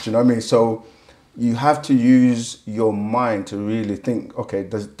there. Do you know what I mean? So you have to use your mind to really think, okay,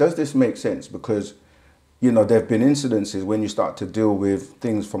 does this make sense? Because, you know, there have been incidences when you start to deal with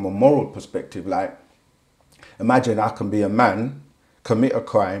things from a moral perspective. Like, imagine I can be a man, commit a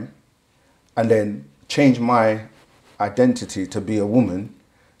crime, and then change my identity to be a woman.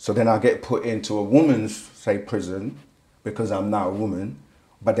 So then I get put into a woman's, say, prison because I'm now a woman.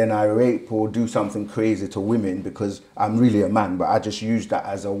 But then I rape or do something crazy to women because I'm really a man. But I just use that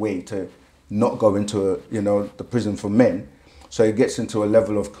as a way to not go into, you know, the prison for men. So it gets into a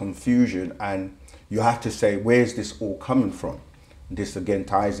level of confusion, and you have to say, where's this all coming from? This again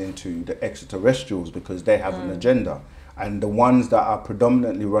ties into the extraterrestrials because they have an agenda. And the ones that are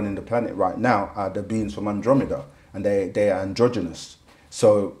predominantly running the planet right now are the beings from Andromeda, and they are androgynous.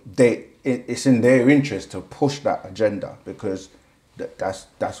 So it's in their interest to push that agenda because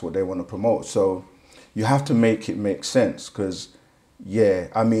that's what they want to promote. So you have to make it make sense because, yeah,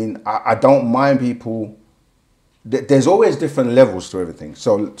 I mean, I don't mind people. There's always different levels to everything.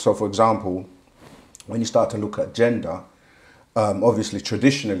 So for example, when you start to look at gender, obviously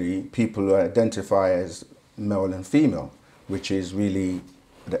traditionally people identify as male and female, which is really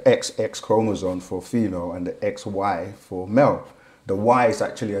the XX chromosome for female and the XY for male. The Y is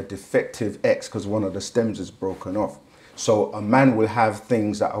actually a defective X because one of the stems is broken off. So a man will have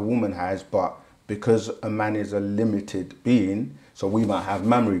things that a woman has, but because a man is a limited being, so we might have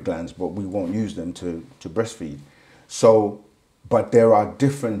mammary glands, but we won't use them to breastfeed. So, but there are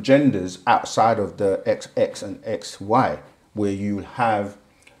different genders outside of the XX and XY, where you have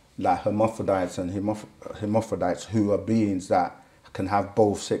like hermaphrodites and hermaphrodites who are beings that can have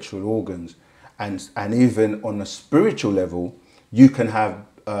both sexual organs. And even on a spiritual level, you can have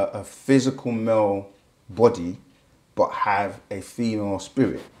a physical male body but have a female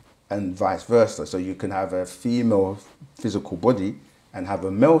spirit, and vice versa. So you can have a female physical body and have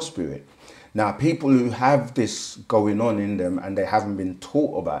a male spirit. Now, people who have this going on in them and they haven't been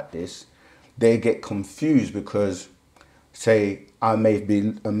taught about this, they get confused because, say, I may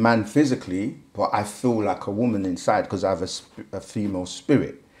be a man physically, but I feel like a woman inside because I have a female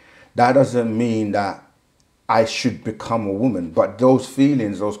spirit. That doesn't mean that I should become a woman, but those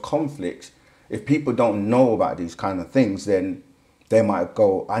feelings, those conflicts, if people don't know about these kind of things, then they might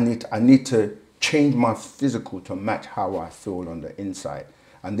go, I need to change my physical to match how I feel on the inside.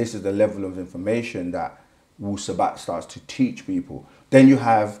 And this is the level of information that Wu Sabat starts to teach people. Then you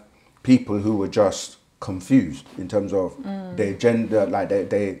have people who are just confused in terms of their gender, like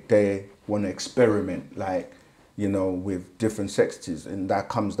they want to experiment, like, you know, with different sexes, and that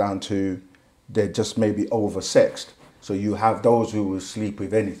comes down to they're just maybe oversexed. So you have those who will sleep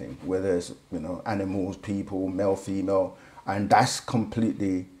with anything, whether it's, you know, animals, people, male, female, and that's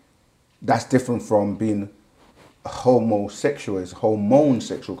different from being homosexual. It's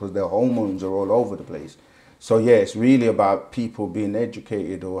hormonesexual because their hormones are all over the place. So yeah, it's really about people being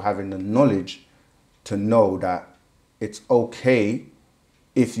educated or having the knowledge to know that it's okay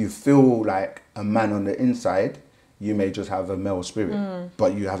if you feel like a man on the inside, you may just have a male spirit,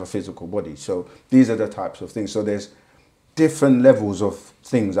 but you have a physical body. So these are the types of things. So there's different levels of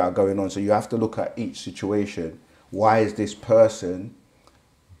things that are going on. So you have to look at each situation. Why is this person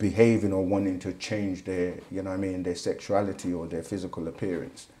behaving or wanting to change their, you know what I mean, their sexuality or their physical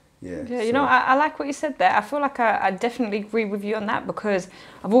appearance? Yeah, you so know, I like what you said there. I feel like I definitely agree with you on that, because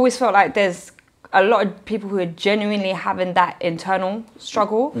I've always felt like there's a lot of people who are genuinely having that internal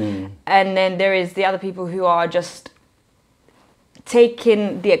struggle, and then there is the other people who are just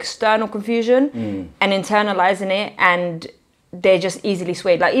taking the external confusion and internalizing it, and they're just easily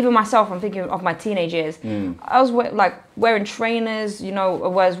swayed. Like even myself, I'm thinking of my teenage years. I was wearing trainers, you know, I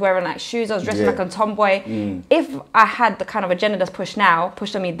was wearing like shoes, I was dressing like a tomboy. If I had the kind of agenda that's pushed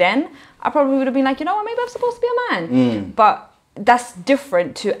on me then, I probably would have been like, you know what, maybe I'm supposed to be a man. But that's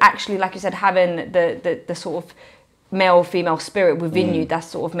different to actually, like you said, having the sort of male female spirit within you that's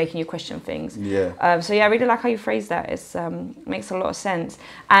sort of making you question things. So yeah, I really like how you phrase that. It's makes a lot of sense.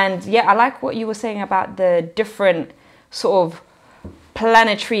 And yeah, I like what you were saying about the different sort of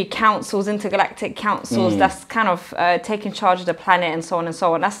planetary councils, intergalactic councils that's kind of taking charge of the planet and so on and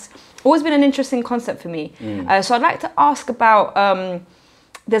so on. That's always been an interesting concept for me. So I'd like to ask about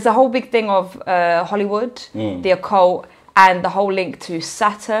there's a whole big thing of Hollywood, the occult, and the whole link to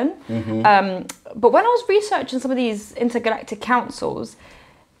Saturn. But when I was researching some of these intergalactic councils,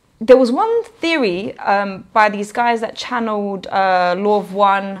 there was one theory by these guys that channeled Law of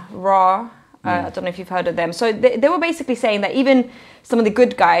One, Ra. I don't know if you've heard of them. So they were basically saying that even some of the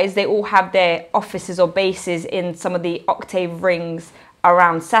good guys, they all have their offices or bases in some of the octave rings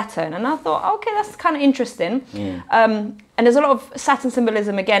around Saturn. And I thought, okay, that's kind of interesting. And there's a lot of Saturn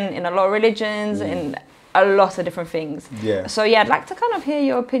symbolism, again, in a lot of religions and a lot of different things. So yeah, I'd like to kind of hear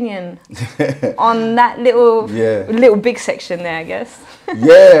your opinion on that little big section there, I guess.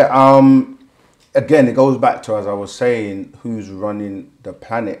 Again, it goes back to, as I was saying, who's running the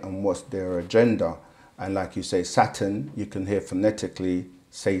planet and what's their agenda. And like you say, Saturn, you can hear phonetically,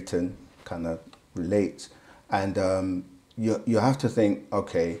 Satan kind of relates. And you have to think,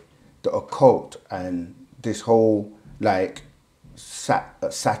 okay, the occult and this whole like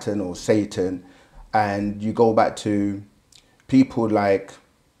Saturn or Satan, and you go back to people like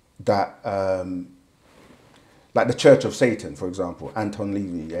that, like the Church of Satan, for example, Anton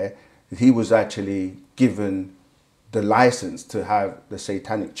Levy, he was actually given the license to have the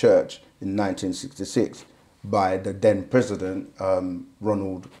Satanic Church in 1966 by the then president,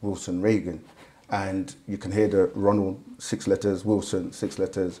 Ronald Wilson Reagan. And you can hear the Ronald 6 letters, Wilson 6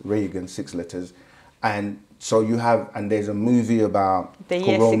 letters, Reagan 6 letters. And so you have, and there's a movie about the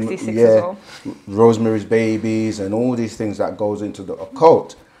year 66 as well. Rosemary's Babies and all these things that goes into the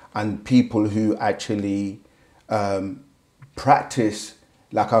occult, and people who actually practice,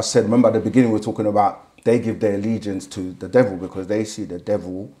 like I said, remember at the beginning we were talking about, they give their allegiance to the devil because they see the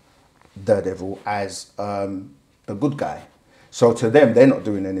devil as the good guy. So to them, they're not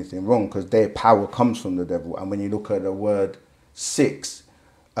doing anything wrong because their power comes from the devil. And when you look at the word 6,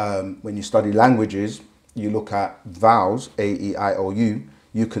 when you study languages, you look at vowels, A-E-I-O-U,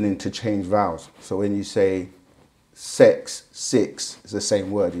 you can interchange vowels. So when you say sex, 6, it's the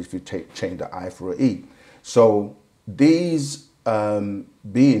same word if you change the I for an E. So these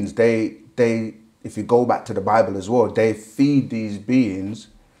beings, they, if you go back to the Bible as well, they feed these beings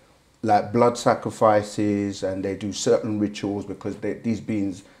like blood sacrifices, and they do certain rituals because these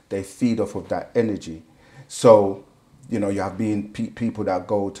beings, they feed off of that energy. So, you know, you have people that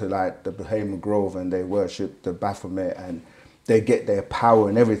go to like the Bahama Grove and they worship the Baphomet, and they get their power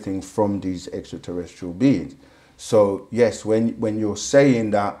and everything from these extraterrestrial beings. So yes, when you're saying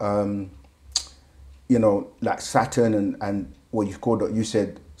that, you know, like Saturn and what you called, you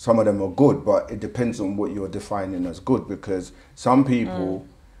said some of them are good, but it depends on what you're defining as good, because some people,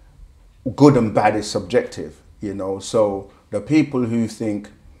 good and bad is subjective, you know. So the people who think,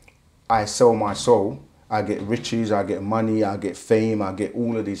 I sell my soul, I get riches, I get money, I get fame, I get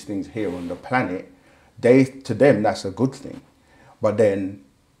all of these things here on the planet, to them that's a good thing. But then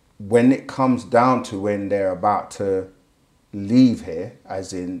when it comes down to when they're about to leave here,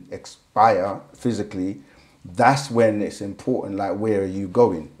 as in expire physically, that's when it's important, like, where are you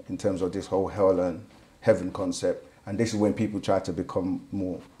going in terms of this whole hell and heaven concept. And this is when people try to become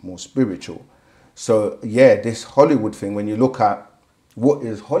more spiritual. So yeah, this Hollywood thing, when you look at what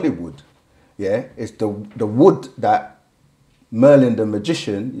is Hollywood, yeah, it's the wood that Merlin the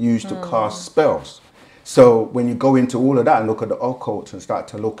magician used to cast spells. So when you go into all of that and look at the occult and start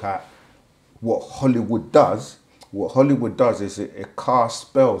to look at what Hollywood does is it casts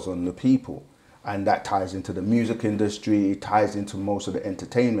spells on the people. And that ties into the music industry, it ties into most of the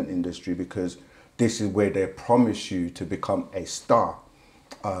entertainment industry, because this is where they promise you to become a star,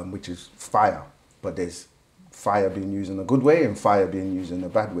 which is fire. But there's fire being used in a good way and fire being used in a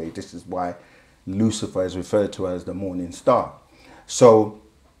bad way. This is why Lucifer is referred to as the morning star. So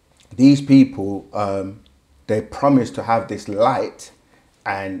these people, they promise to have this light,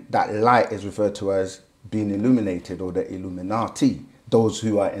 and that light is referred to as being illuminated, or the Illuminati, those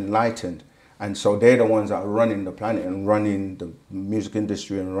who are enlightened. And so they're the ones that are running the planet and running the music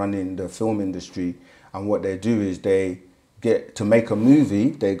industry and running the film industry. And what they do is they get to make a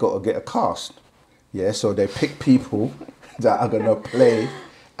movie, they got to get a cast. Yeah, so they pick people that are going to play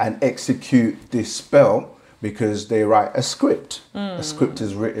and execute this spell, because they write a script. A script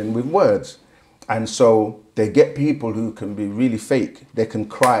is written with words. And so they get people who can be really fake. They can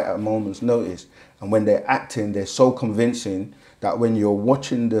cry at a moment's notice. And when they're acting, they're so convincing that when you're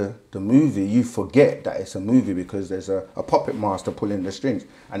watching the movie, you forget that it's a movie, because there's a puppet master pulling the strings,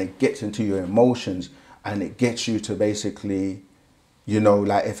 and it gets into your emotions, and it gets you to basically, you know,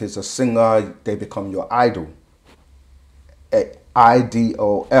 like if it's a singer, they become your idol.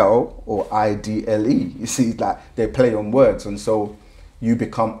 I-D-O-L or I-D-L-E. You see, like they play on words, and so you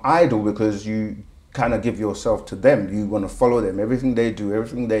become idol because you kind of give yourself to them. You want to follow them. Everything they do,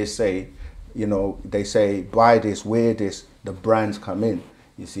 everything they say, you know, they say buy this, wear this, the brands come in,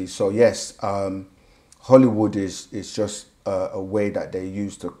 you see. So yes, Hollywood is just a way that they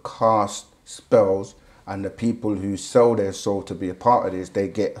use to cast spells, and the people who sell their soul to be a part of this, they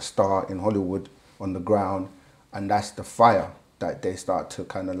get a star in Hollywood on the ground, and that's the fire that they start to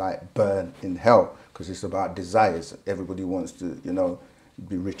kind of like burn in hell, because it's about desires. Everybody wants to, you know,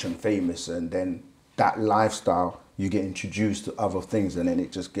 be rich and famous, and then that lifestyle, you get introduced to other things, and then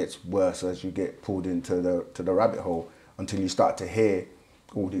it just gets worse as you get pulled into the rabbit hole, until you start to hear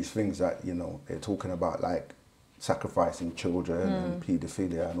all these things that, you know, they're talking about, like sacrificing children and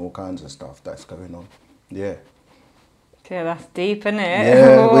paedophilia and all kinds of stuff that's going on. Yeah. Yeah, that's deep, isn't it?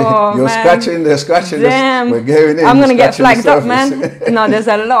 Yeah, oh, you're scratching, they're scratching. Damn. We're going in. I'm going to get flagged up, man. No, there's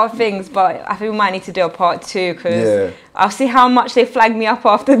a lot of things, but I think we might need to do a part 2, because I'll see how much they flag me up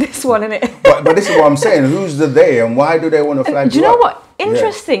after this one, innit? But this is what I'm saying. Who's the they, and why do they want to flag you up? Do you know what?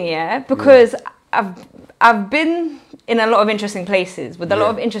 Interesting, yeah? Because I've been in a lot of interesting places with a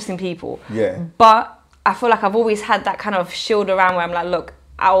lot of interesting people. Yeah. But I feel like I've always had that kind of shield around where I'm like, look,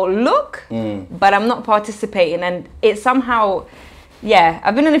 I'll look, but I'm not participating. And it's somehow,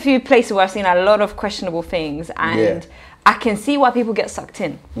 I've been in a few places where I've seen a lot of questionable things, and I can see why people get sucked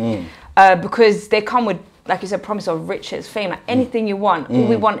in. Because they come with, like you said, promise of riches, fame, like anything you want. All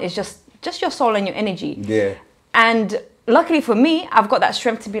we want is just your soul and your energy. Yeah. And luckily for me, I've got that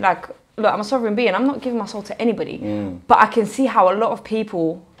strength to be like, look, I'm a sovereign being. I'm not giving my soul to anybody. But I can see how a lot of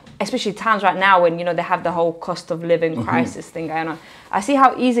people, especially times right now when, you know, they have the whole cost of living crisis thing going on. I see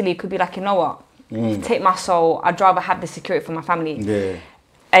how easily it could be like, you know what, take my soul. I'd rather have the security for my family. Yeah.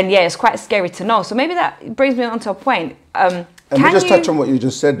 And it's quite scary to know. So maybe that brings me on to a point. And we just touch on what you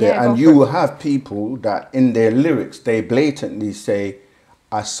just said there. And you will have people that in their lyrics, they blatantly say,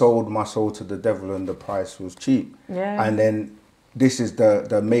 I sold my soul to the devil and the price was cheap. Yeah. And then this is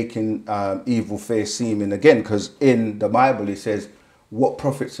the making evil fair seeming again, because in the Bible it says, what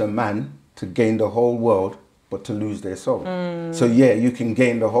profits a man to gain the whole world but to lose their soul? So you can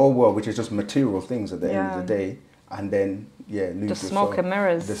gain the whole world, which is just material things at the end of the day, and then lose the smoke and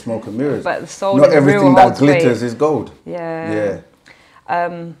mirrors. The smoke and mirrors. But the soul, not everything that glitters is gold. Yeah.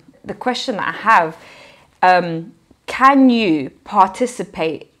 The question that I have, can you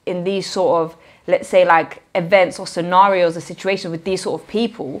participate in these sort of, let's say, like events or scenarios or situations with these sort of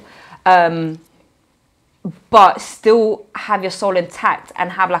people, but still have your soul intact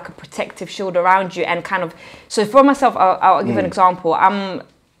and have like a protective shield around you? And kind of, so for myself, I'll give an example. I'm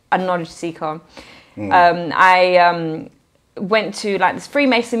a knowledge seeker. I went to like this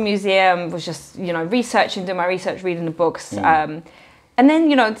Freemason museum, was just, you know, researching, doing my research, reading the books. And then,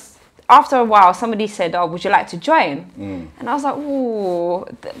 you know, after a while, somebody said, oh, would you like to join? And I was like, ooh.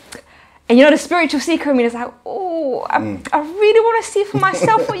 And you know, the spiritual seeker in me is like, oh, I really want to see for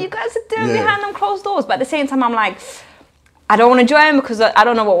myself what you guys are doing behind them closed doors. But at the same time, I'm like, I don't want to join because I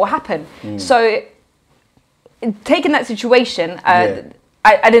don't know what will happen. So taking that situation, I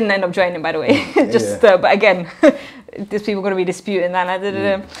didn't end up joining, by the way. But again, there's people going to be disputing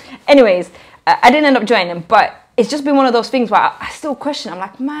that. Anyways, I didn't end up joining, but it's just been one of those things where I still question. I'm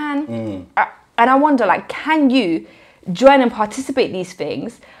like, man, and I wonder, like, can you join and participate in these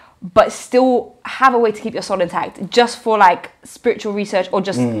things, but still have a way to keep your soul intact, just for like spiritual research or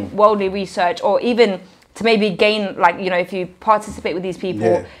just worldly research, or even to maybe gain, like, you know, if you participate with these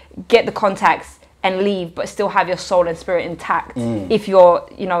people, get the contacts and leave, but still have your soul and spirit intact if your,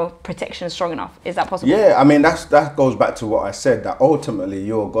 you know, protection is strong enough. Is that possible? Yeah, I mean, that goes back to what I said, that ultimately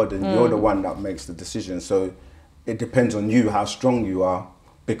you're God and you're the one that makes the decision. So it depends on you how strong you are,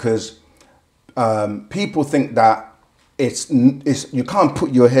 because people think that it's you can't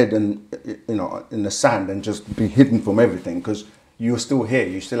put your head in, you know, in the sand and just be hidden from everything, because you're still here.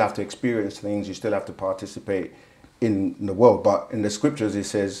 You still have to experience things. You still have to participate in the world. But in the scriptures it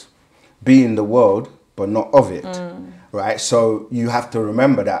says, be in the world but not of it, right? So you have to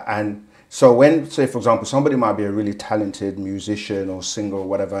remember that. And so when, say for example, somebody might be a really talented musician or singer or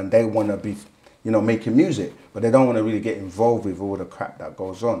whatever, and they want to be, you know, making music, but they don't want to really get involved with all the crap that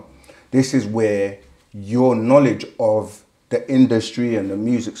goes on. This is where your knowledge of the industry and the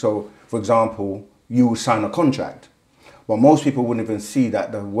music, so for example, you will sign a contract, but most people wouldn't even see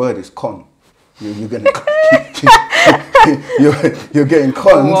that the word is con. You're getting you're getting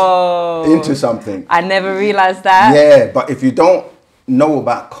conned into something. I never realized that. Yeah, but if you don't know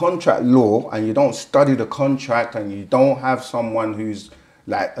about contract law and you don't study the contract and you don't have someone who's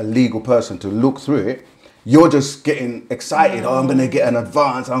like a legal person to look through it, you're just getting excited. Oh, I'm gonna get an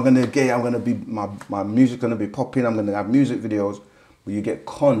advance. I'm gonna be my music's gonna be popping. I'm gonna have music videos. But you get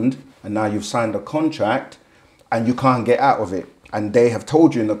conned, and now you've signed a contract, and you can't get out of it. and they have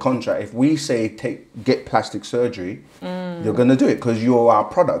told you in the contract, if we say get plastic surgery, you're going to do it because you're our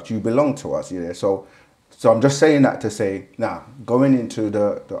product, you belong to us. Yeah. So I'm just saying that to say, now going into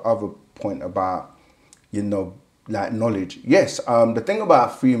the other point about, you know, like knowledge. Yes, the thing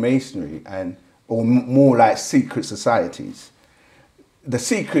about Freemasonry or more like secret societies, the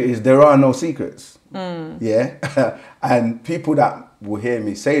secret is there are no secrets. Yeah. And people that will hear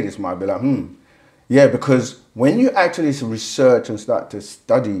me say this might be like, yeah, because when you actually research and start to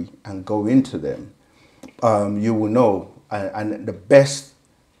study and go into them, you will know, and the best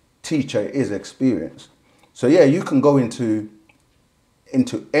teacher is experience. So yeah, you can go into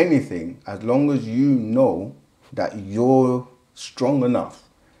anything as long as you know that you're strong enough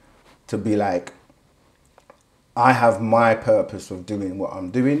to be like, I have my purpose of doing what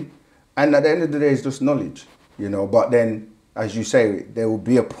I'm doing. And at the end of the day, it's just knowledge, you know. But then, as you say, there will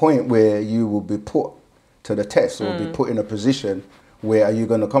be a point where you will be put to the test or be put in a position where are you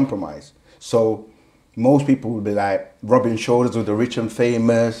going to compromise. So most people will be like rubbing shoulders with the rich and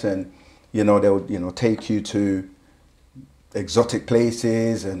famous, and, you know, they'll, you know, take you to exotic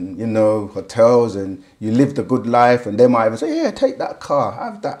places and, you know, hotels, and you live the good life, and they might even say, yeah, take that car,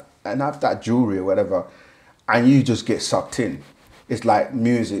 have that, and have that jewelry or whatever, and you just get sucked in. It's like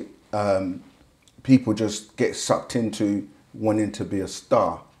music. People just get sucked into wanting to be a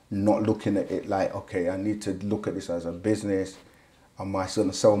star, not looking at it like, okay, I need to look at this as a business. Am I going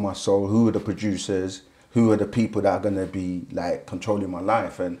to sell my soul? Who are the producers? Who are the people that are going to be like controlling my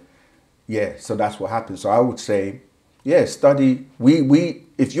life? And yeah, so that's what happens. So I would say, yeah, study.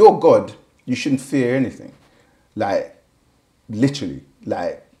 If you're God, you shouldn't fear anything. Like, literally,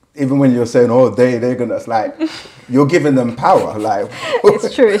 like, even when you're saying, oh, they're gonna, it's like, you're giving them power. Like,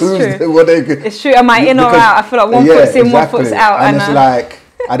 it's true, it's true. What it's true. Am I in or out? I feel like one foot's in, one foot's out. And it's like,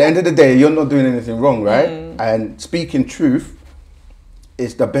 at the end of the day, you're not doing anything wrong, right? And speaking truth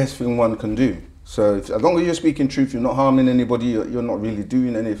is the best thing one can do. So as long as you're speaking truth, you're not harming anybody, you're not really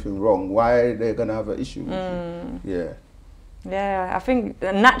doing anything wrong, why are they going to have an issue with you? Yeah. Yeah, I think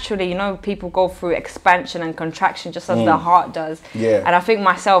naturally, you know, people go through expansion and contraction just as the heart does. Yeah. And I think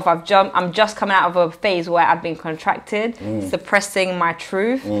myself, I'm just coming out of a phase where I've been contracted, suppressing my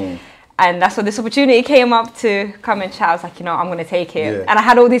truth. And that's when this opportunity came up to come and chat. I was like, you know, I'm going to take it. Yeah. And I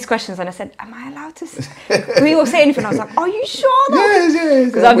had all these questions, and I said, am I allowed to we all say anything? I was like, are you sure? Yes.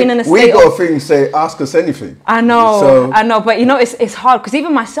 Because I've been in a state we got a thing say, ask us anything. I know, but you know, it's hard because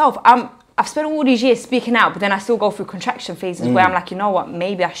even myself, I've spent all these years speaking out, but then I still go through contraction phases where I'm like, you know what,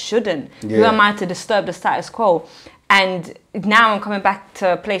 maybe I shouldn't. Yeah. Who am I to disturb the status quo? And now I'm coming back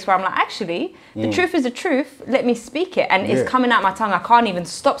to a place where I'm like, actually, the truth is the truth. Let me speak it. And it's coming out my tongue. I can't even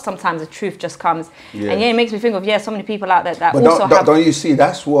stop. Sometimes the truth just comes. Yeah. And it makes me think of, so many people out there that but also have... don't you see,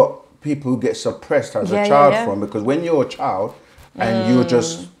 that's what people get suppressed as a child from. Because when you're a child and you're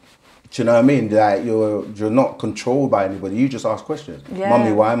just... Do you know what I mean? Like you're not controlled by anybody. You just ask questions. Yeah.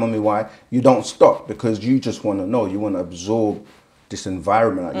 Mommy, why? Mommy, why? You don't stop because you just want to know. You want to absorb this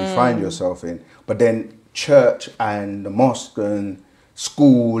environment that you find yourself in. But then church and the mosque and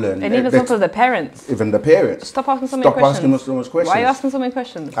school and even some of the parents. Even the parents. Stop asking so many questions. Stop asking so much questions. Why are you asking so many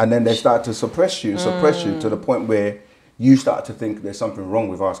questions? And then they start to suppress you to the point where you start to think there's something wrong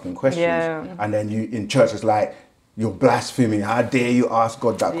with asking questions. Yeah. And then you in church it's like, you're blaspheming. How dare you ask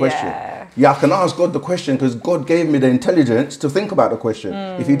God that question? Yeah, I can ask God the question because God gave me the intelligence to think about the question.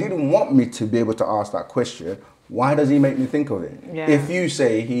 If he didn't want me to be able to ask that question, why does he make me think of it? Yeah. If you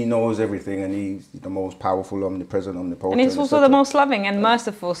say he knows everything and he's the most powerful, omnipresent, omnipotent, and he's also the most loving and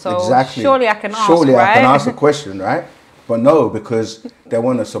merciful, so exactly. Surely I can ask, surely right? I can ask a question, right? But no, because they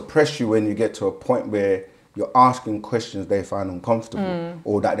want to suppress you when you get to a point where you're asking questions they find uncomfortable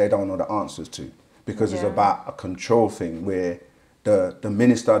or that they don't know the answers to. Because it's about a control thing where the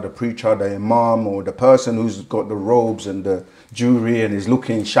minister, the preacher, the imam, or the person who's got the robes and the jewelry and is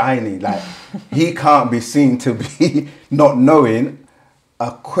looking shiny, like he can't be seen to be not knowing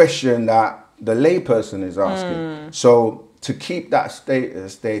a question that the layperson is asking. So to keep that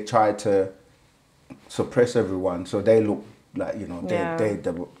status, they try to suppress everyone. So they look like, you know, they're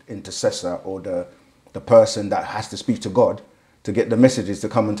the intercessor or the person that has to speak to God to get the messages to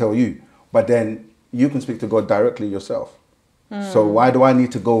come and tell you. But then you can speak to God directly yourself. So why do I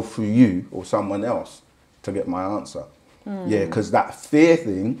need to go through you or someone else to get my answer? Yeah, because that fear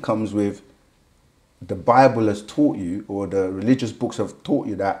thing comes with the Bible has taught you, or the religious books have taught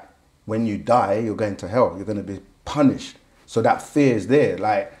you that when you die, you're going to hell. You're going to be punished. So that fear is there.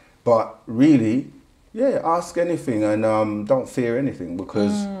 Like, but really, ask anything and don't fear anything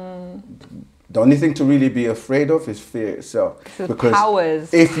because the only thing to really be afraid of is fear itself.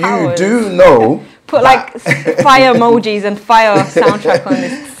 Because if you do know put like fire emojis and fire soundtrack on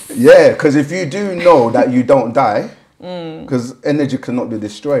this. Yeah, because if you do know that you don't die, because energy cannot be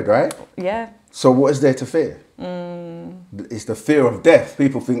destroyed, right? Yeah. So what is there to fear? It's the fear of death.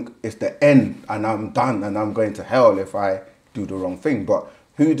 People think it's the end and I'm done and I'm going to hell if I do the wrong thing. But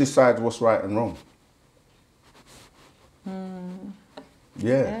who decides what's right and wrong?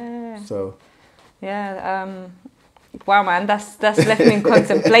 Yeah. So. Yeah. Wow, man, that's left me in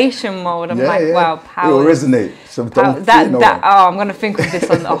contemplation mode. I'm wow, power. It will resonate. So don't I'm gonna think of this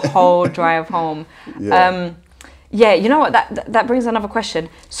on the whole drive home. Yeah, you know what? That brings another question.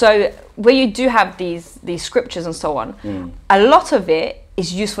 So where you do have these scriptures and so on, a lot of it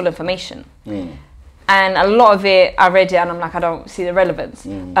is useful information, and a lot of it I read it and I'm like, I don't see the relevance.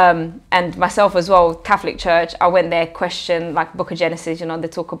 And myself as well, Catholic Church, I went there, questioned like Book of Genesis. You know, they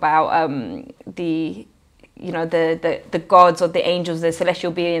talk about the gods or the angels, the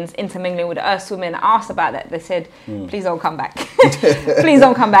celestial beings intermingling with the earth's women. I asked about that. They said, please don't come back. Please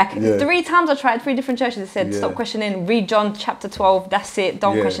don't come back. 3 times I tried, 3 different churches. They said, stop questioning, read John chapter 12, that's it,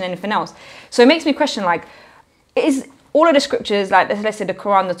 don't question anything else. So it makes me question, like, is all of the scriptures, like let's say the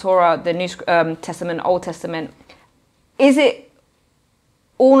Quran, the Torah, the New Testament, Old Testament, is it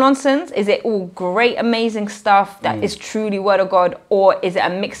all nonsense? Is it all great, amazing stuff that is truly word of God, or is it a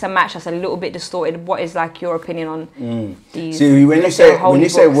mix and match that's a little bit distorted? What is like your opinion on these? See, when you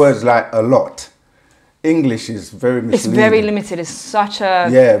say words like a lot, English is very misleading. It's very limited. It's such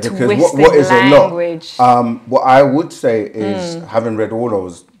a because what is language. A lot? What I would say is, having read all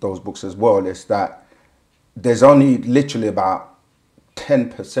those books as well, is that there's only literally about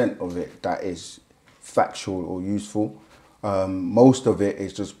 10% of it that is factual or useful. Most of it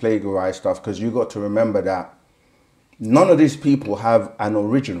is just plagiarized stuff, because you got to remember that none of these people have an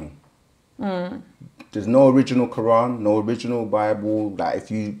original. There's no original Quran, no original Bible. Like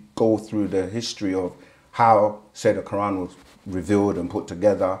if you go through the history of how, say, the Quran was revealed and put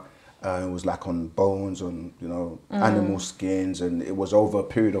together, it was like on bones, on animal skins, and it was over a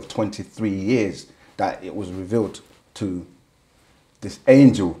period of 23 years that it was revealed to this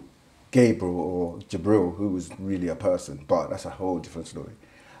angel, Gabriel or Jibril, who was really a person, but that's a whole different story.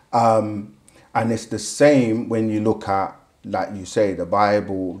 And it's the same when you look at, like you say, the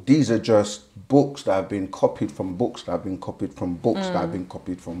Bible. These are just books that have been copied from books that have been copied from books that have been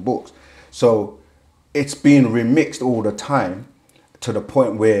copied from books. So it's being remixed all the time to the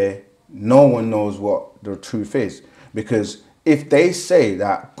point where no one knows what the truth is. Because if they say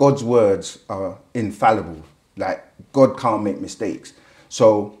that God's words are infallible, like God can't make mistakes.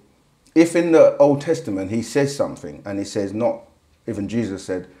 So if in the Old Testament he says something and he says, not, even Jesus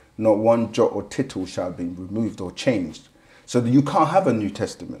said, not one jot or tittle shall be removed or changed. So you can't have a New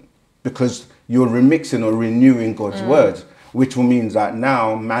Testament because you're remixing or renewing God's words, which will mean that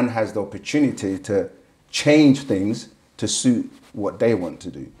now man has the opportunity to change things to suit what they want to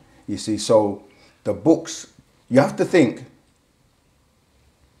do. You see, so the books, you have to think,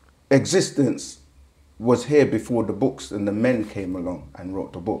 existence was here before the books and the men came along and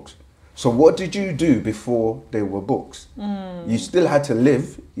wrote the books. So what did you do before there were books? You still had to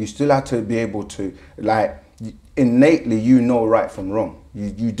live. You still had to be able to, like, innately you know right from wrong.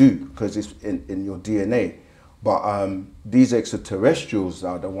 You do, because it's in your DNA. But these extraterrestrials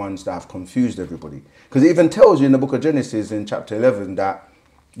are the ones that have confused everybody. Because it even tells you in the book of Genesis in chapter 11 that,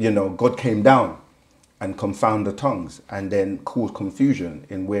 God came down and confounded the tongues and then caused confusion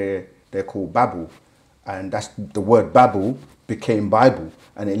in where they're called Babel. And that's the word Babel became Bible,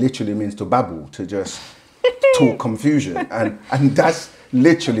 and it literally means to babble, to just talk confusion, and that's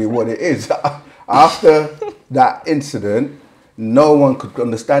literally what it is. After that incident, no one could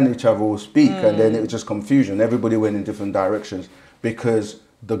understand each other or speak, and then it was just confusion. Everybody went in different directions because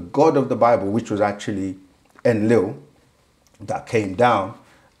the God of the Bible, which was actually Enlil, that came down,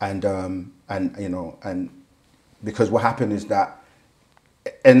 and because what happened is that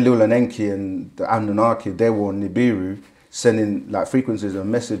Enlil and Enki and the Anunnaki, they were on Nibiru, sending like frequencies and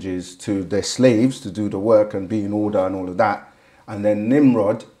messages to their slaves to do the work and be in order and all of that. And then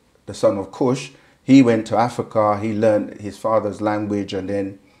Nimrod, the son of Cush, he went to Africa, he learned his father's language, and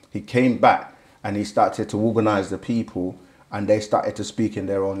then he came back and he started to organize the people, and they started to speak in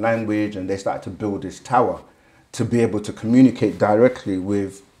their own language, and they started to build this tower to be able to communicate directly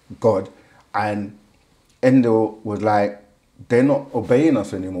with God. And Enlil was like, they're not obeying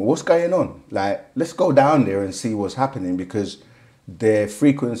us anymore. What's going on? Like, let's go down there and see what's happening, because their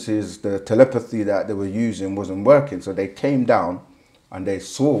frequencies, the telepathy that they were using wasn't working. So they came down and they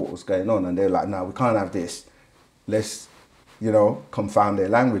saw what was going on, and they're like, no, we can't have this. Let's, confound their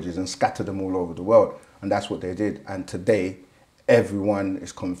languages and scatter them all over the world. And that's what they did. And today, everyone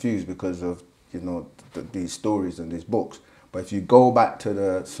is confused because of you know, these stories and these books. But if you go back to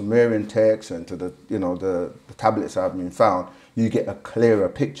the Sumerian texts and to the, you know, the tablets that have been found, you get a clearer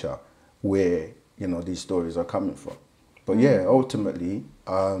picture where, you know, these stories are coming from. But yeah, ultimately,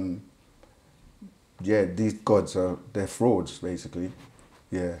 yeah, these gods they're frauds, basically.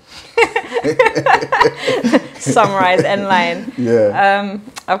 Yeah. Summarize end line. Yeah.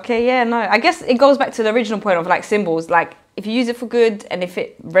 Okay, yeah, no. I guess it goes back to the original point of like symbols. Like if you use it for good and if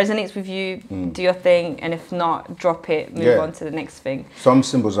it resonates with you, do your thing, and if not, drop it, move on to the next thing. Some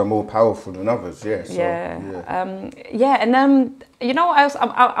symbols are more powerful than others, yeah. So, yeah, and you know what else?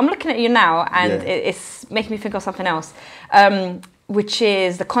 I'm looking at you now, and it's making me think of something else, which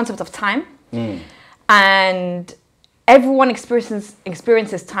is the concept of time. And everyone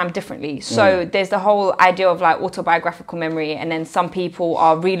experiences time differently. So there's the whole idea of like autobiographical memory, and then some people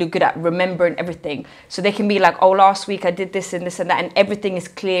are really good at remembering everything. So they can be like, oh, last week I did this and this and that, and everything is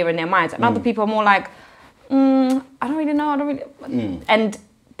clear in their minds. And other people are more like, I don't really know, I don't really... And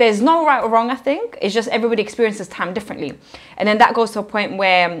there's no right or wrong, I think. It's just everybody experiences time differently. And then that goes to a point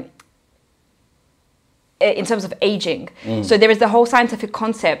where, in terms of aging. So there is the whole scientific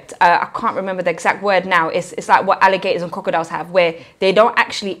concept, I can't remember the exact word now, it's like what alligators and crocodiles have, where they don't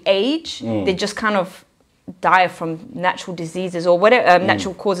actually age, they just kind of die from natural diseases or whatever,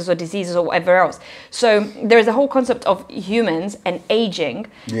 natural causes or diseases or whatever else. So there is a whole concept of humans and aging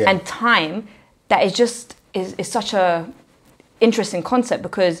and time that is just, is such a interesting concept,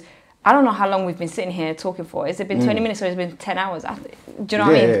 because I don't know how long we've been sitting here talking for. Has it been 20 minutes or has it been 10 hours? Do you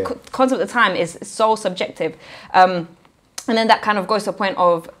know what I mean? Concept of time is so subjective. And then that kind of goes to a point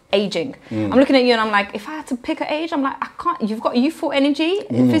of aging. I'm looking at you and I'm like, if I had to pick an age, I'm like, I can't, you've got youthful energy.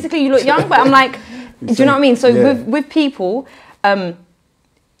 Physically you look young, but I'm like, do you know what I mean? So with people, and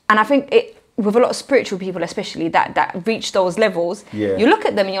I think with a lot of spiritual people especially that reach those levels, you look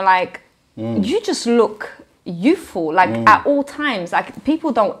at them and you're like, you just look youthful, like at all times. Like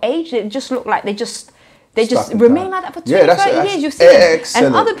people don't age, they just look like they just remain like that for 20, 30 years. You see them.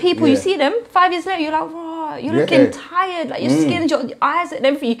 And other people, you see them 5 years later, you're like, oh, you're looking tired, like your skin, your eyes and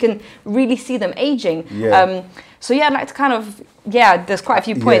everything, you can really see them aging. So yeah, I'd like to kind of, there's quite a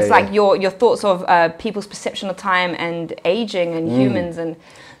few points, like your thoughts of people's perception of time and aging and humans and...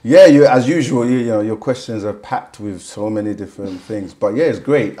 Yeah, as usual, you know, your questions are packed with so many different things, but yeah, it's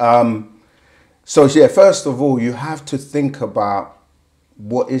great. So yeah, first of all, you have to think about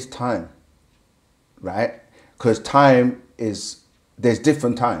what is time, right? Because time is, there's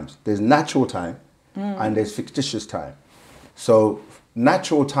different times. There's natural time and there's fictitious time. So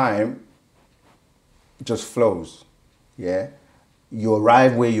natural time just flows, yeah? You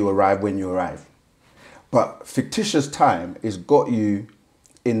arrive where you arrive when you arrive. But fictitious time has got you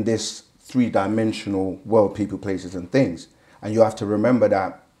in this three-dimensional world, people, places and things. And you have to remember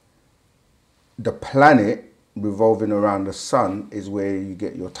that the planet revolving around the sun is where you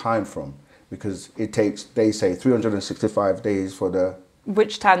get your time from, because it takes, they say, 365 days for the...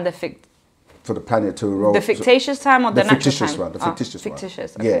 Which time for the planet to revolve. The fictitious time or the natural time? One, the fictitious one.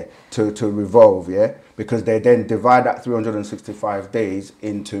 Fictitious, okay. Yeah, to revolve, yeah? Because they then divide that 365 days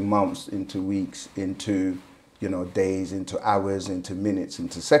into months, into weeks, into, you know, days, into hours, into minutes,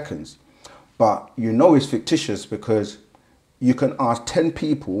 into seconds. But you know it's fictitious because you can ask 10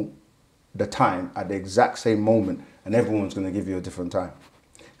 people the time at the exact same moment and everyone's going to give you a different time.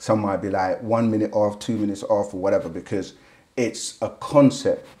 Some might be like 1 minute off, 2 minutes off or whatever, because it's a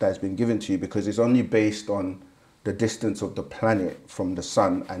concept that's been given to you because it's only based on the distance of the planet from the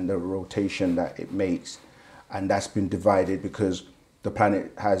sun and the rotation that it makes. And that's been divided because the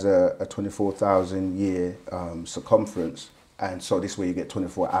planet has a 24,000 year circumference. And so this way you get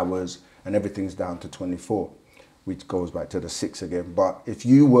 24 hours and everything's down to 24. Which goes back to the 6 again. But if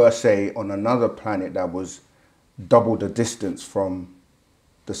you were, say, on another planet that was double the distance from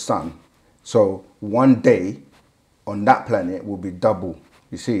the sun, so 1 day on that planet will be double,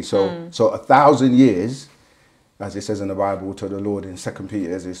 you see. So 1,000 years, as it says in the Bible to the Lord in 2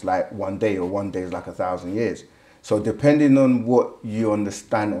 Peter, is like 1 day, or 1 day is like 1,000 years. So depending on what you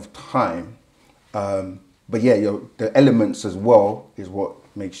understand of time, but yeah, the elements as well is what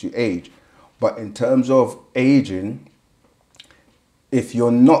makes you age. But in terms of aging, if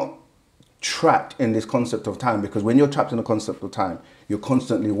you're not trapped in this concept of time, because when you're trapped in the concept of time, you're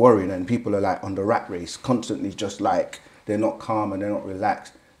constantly worrying and people are like on the rat race, constantly just like, they're not calm and they're not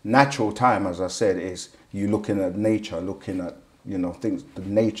relaxed. Natural time, as I said, is you looking at nature, looking at, you know, things, the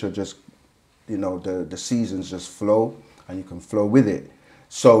nature just, you know, the seasons just flow and you can flow with it.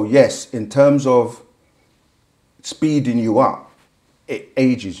 So yes, in terms of speeding you up, it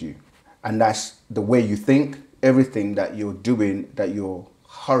ages you. And that's the way you think, everything that you're doing, that you're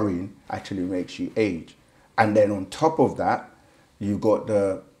hurrying actually makes you age. And then on top of that, you've got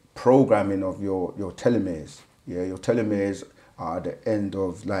the programming of your telomeres. Yeah, your telomeres are at the end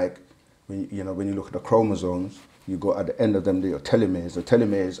of, like, when you look at the chromosomes, you got at the end of them your telomeres. The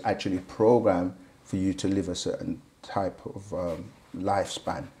telomeres actually program for you to live a certain type of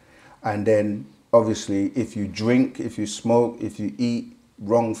lifespan. And then obviously if you drink, if you smoke, if you eat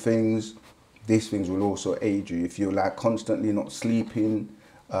wrong things, these things will also age you. If you're like constantly not sleeping,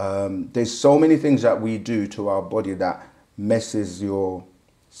 there's so many things that we do to our body that messes your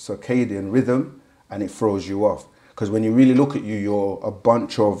circadian rhythm and it throws you off. Because when you really look at you, you're a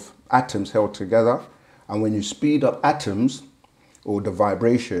bunch of atoms held together. And when you speed up atoms or the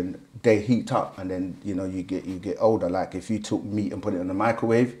vibration, they heat up, and then you get older. Like if you took meat and put it in the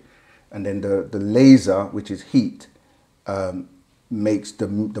microwave, and then the laser, which is heat, makes the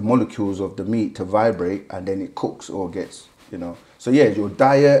molecules of the meat to vibrate, and then it cooks or gets, So yeah, your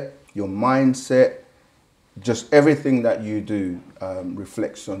diet, your mindset, just everything that you do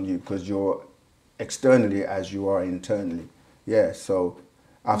reflects on you, because you're externally as you are internally. Yeah, so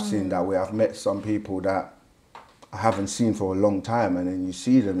I've seen that way. I've met some people that I haven't seen for a long time, and then you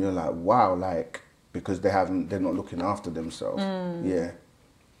see them, you're like, wow, like, because they're not looking after themselves. Yeah.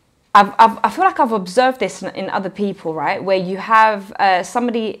 I feel like I've observed this in other people, right? Where you have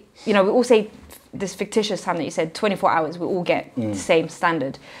somebody, we all say this fictitious time that you said, 24 hours, we all get the same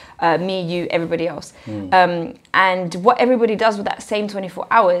standard. Me, you, everybody else. And what everybody does with that same 24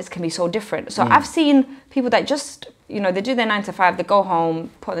 hours can be so different. So I've seen people that just, they do their 9 to 5, they go home,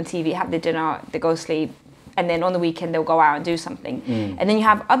 put on the TV, have their dinner, they go sleep, and then on the weekend they'll go out and do something. And then you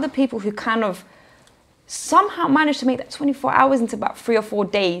have other people who kind of somehow manage to make that 24 hours into about 3 or 4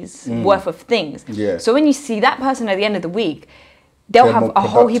 days worth of things. Yeah. So when you see that person at the end of the week, they'll They're have more a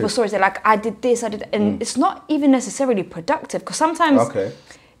whole heap productive. of stories. They're like, I did this, I did that. And it's not even necessarily productive, because sometimes Okay.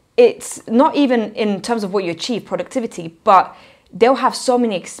 it's not even in terms of what you achieve, productivity, but they'll have so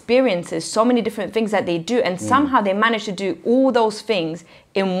many experiences, so many different things that they do, and somehow they manage to do all those things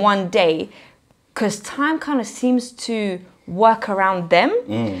in one day, because time kind of seems to work around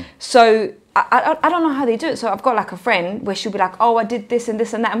them. So I don't know how they do it. So I've got like a friend where she'll be like, oh, I did this and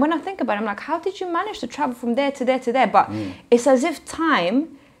this and that. And when I think about it, I'm like, how did you manage to travel from there to there to there? But it's as if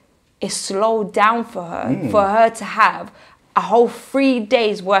time is slowed down for her to have a whole 3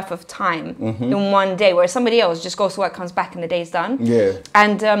 days worth of time in one day, whereas somebody else just goes to work, comes back, and the day's done. Yeah.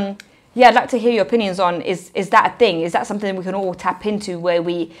 And yeah, I'd like to hear your opinions on, is that a thing? Is that something we can all tap into, where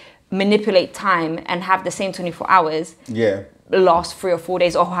we manipulate time and have the same 24 hours last 3 or 4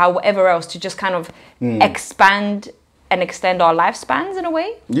 days, or however else, to just kind of expand and extend our lifespans in a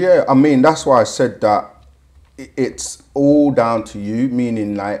way? Yeah, I mean, that's why I said that it's all down to you,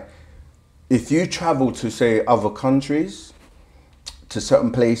 meaning like if you travel to, say, other countries, to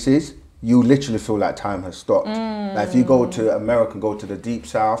certain places, you literally feel like time has stopped. Like if you go to America, go to the deep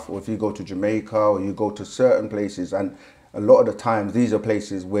south, or if you go to Jamaica, or you go to certain places, and a lot of the times these are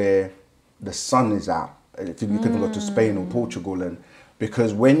places where the sun is out. If you can go to Spain or Portugal, and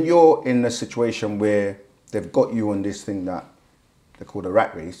because when you're in a situation where they've got you on this thing that they call the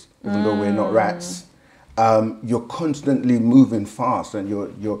rat race, even though we're not rats, you're constantly moving fast, and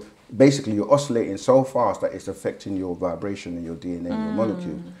you're basically you're oscillating so fast that it's affecting your vibration and your DNA and your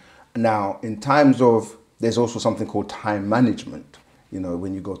molecules. Now, in times of, there's also something called time management.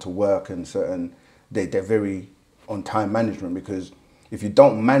 When you go to work and certain, they're very on time management, because if you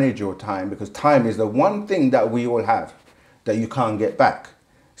don't manage your time, because time is the one thing that we all have that you can't get back.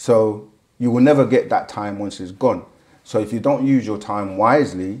 So you will never get that time once it's gone. So if you don't use your time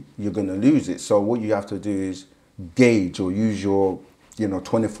wisely, you're going to lose it. So what you have to do is gauge, or use your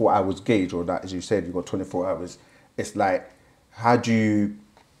 24 hours gauge, or that, as you said, you've got 24 hours. It's like, how do you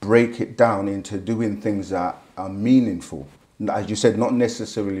break it down into doing things that are meaningful? As you said, not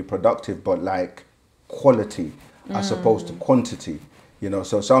necessarily productive, but like quality as opposed to quantity.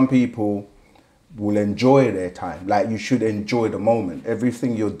 So some people will enjoy their time. Like, you should enjoy the moment,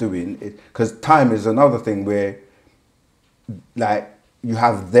 everything you're doing, because time is another thing where, like, you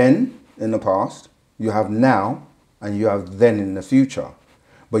have then in the past, you have now, and you have then in the future,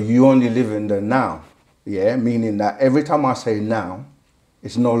 but you only live in the now. Yeah, meaning that every time I say now,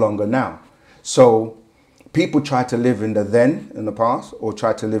 it's no longer now. So people try to live in the then in the past, or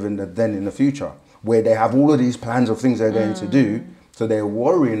try to live in the then in the future, where they have all of these plans of things they're going to do. So they're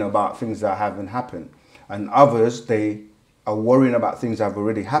worrying about things that haven't happened. And others, they are worrying about things that have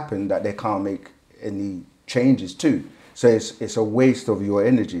already happened that they can't make any changes to. So it's a waste of your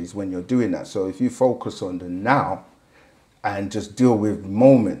energies when you're doing that. So if you focus on the now, and just deal with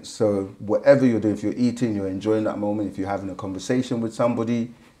moments. So whatever you're doing, if you're eating, you're enjoying that moment. If you're having a conversation with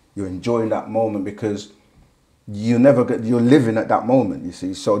somebody, you're enjoying that moment, because you're living at that moment, you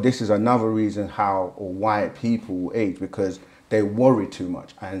see. So this is another reason how or why people age, because they worry too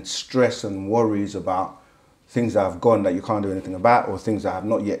much, and stress and worries about things that have gone that you can't do anything about, or things that have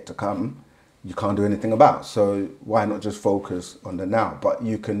not yet to come you can't do anything about. So why not just focus on the now? But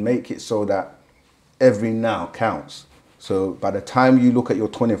you can make it so that every now counts. So by the time you look at your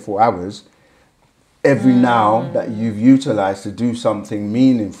 24 hours, every now that you've utilized to do something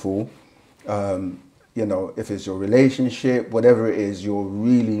meaningful, you know, if it's your relationship, whatever it is, you're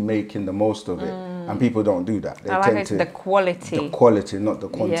really making the most of it. And people don't do that. They I tend like to the quality. The quality, not the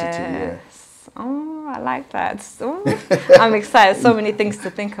quantity. Yes. Yeah. Oh, I like that. Oh, I'm excited. So many things to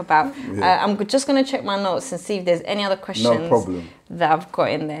think about. Yeah. I'm just going to check my notes and see if there's any other questions No problem. that I've got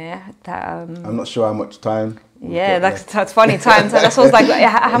in there. That, I'm not sure how much time. Yeah, that's funny time. So that's what's like,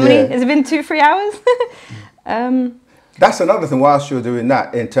 how many? Has it been 2-3 hours? That's another thing whilst you're doing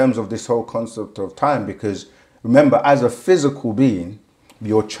that, in terms of this whole concept of time, because remember, as a physical being,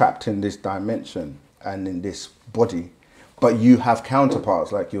 you're trapped in this dimension and in this body, but you have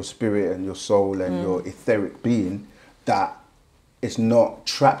counterparts like your spirit and your soul and your etheric being that is not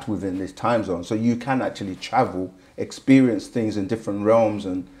trapped within this time zone. So you can actually travel, experience things in different realms,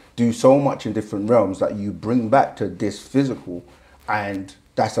 and do so much in different realms that you bring back to this physical. And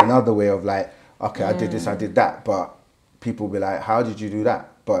that's another way of like, okay, I did this, I did that, but people be like, how did you do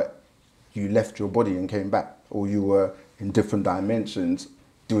that? But you left your body and came back, or you were in different dimensions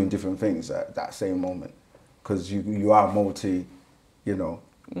doing different things at that same moment, because you are multi, you know,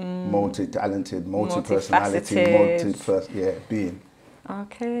 multi-talented, multi-personality, being.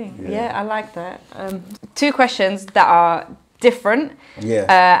 Okay, yeah, I like that. 2 questions that are different.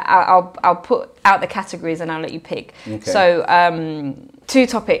 Yeah. I'll put out the categories and I'll let you pick. Okay. So 2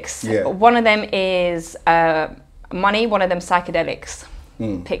 topics. Yeah. One of them is money, one of them psychedelics.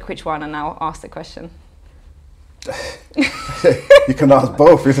 Pick which one and I'll ask the question. You can ask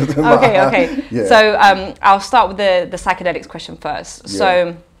both. It doesn't matter. Okay. Yeah. So I'll start with the psychedelics question first. Yeah.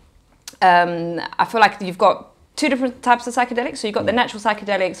 So I feel like you've got 2 different types of psychedelics. So you've got the natural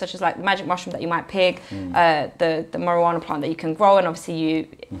psychedelics, such as like the magic mushroom that you might pick, the marijuana plant that you can grow, and obviously you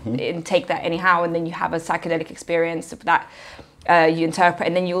intake that anyhow, and then you have a psychedelic experience that you interpret.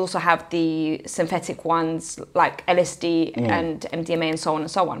 And then you also have the synthetic ones like LSD and MDMA and so on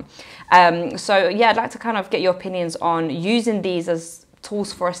and so on. So yeah, I'd like to kind of get your opinions on using these as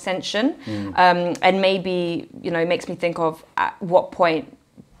tools for ascension, and maybe, you know, it makes me think of at what point,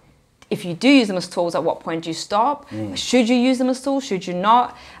 if you do use them as tools, at what point do you stop? Should you use them as tools? Should you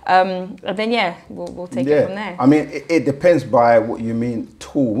not? And then, yeah, we'll take it from there. I mean, it depends by what you mean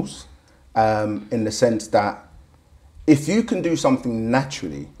tools, in the sense that if you can do something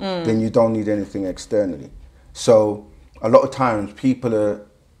naturally, then you don't need anything externally. So a lot of times people are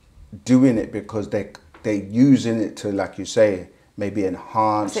doing it because they're using it to, like you say, maybe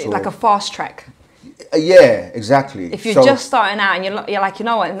enhance. So like a fast track. Yeah, exactly. If you're just starting out and you're like, you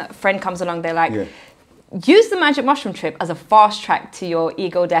know what, and a friend comes along, they're like, use the magic mushroom trip as a fast track to your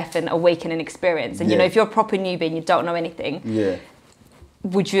ego death and awakening experience. And you know, if you're a proper newbie and you don't know anything,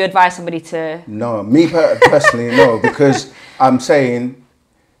 would you advise somebody to? No, me personally, no, because I'm saying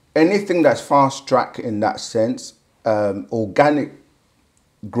anything that's fast track in that sense, organic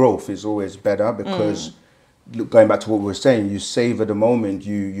growth is always better, because going back to what we were saying, you savor the moment,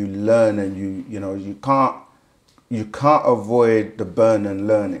 you learn, and you know, you can't avoid the burn and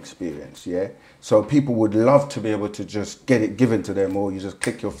learn experience. Yeah. So people would love to be able to just get it given to them, or you just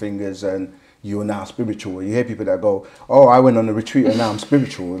click your fingers and you're now spiritual. You hear people that go, oh, I went on a retreat and now I'm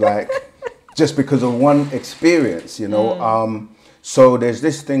spiritual, like just because of one experience, you know. So there's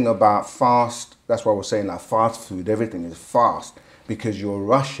this thing about fast, that's why we're saying like fast food, everything is fast because you're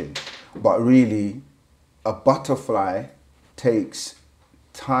rushing. But really, a butterfly takes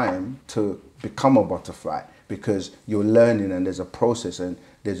time to become a butterfly, because you're learning and there's a process and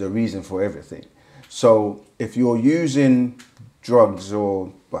there's a reason for everything. So if you're using drugs,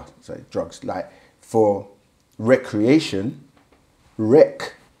 or well, say drugs, like for recreation, you're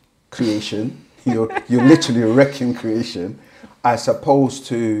literally wrecking creation, as opposed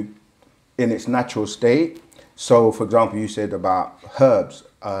to in its natural state. So for example, you said about herbs,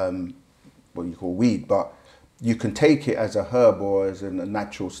 what you call weed, but you can take it as a herb or as in a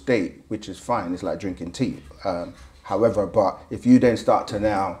natural state, which is fine. It's like drinking tea. However, but if you then start to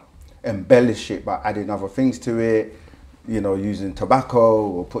now embellish it by adding other things to it, you know, using tobacco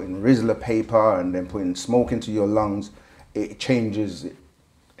or putting Rizla paper and then putting smoke into your lungs, it changes it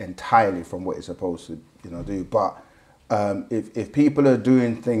entirely from what it's supposed to, you know, do. But if people are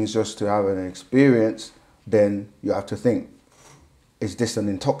doing things just to have an experience, then you have to think, is this an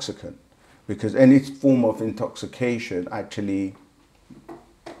intoxicant? Because any form of intoxication actually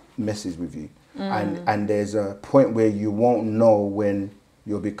messes with you. And there's a point where you won't know when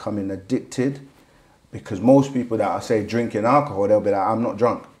you're becoming addicted, because most people that are, say, drinking alcohol, they'll be like, I'm not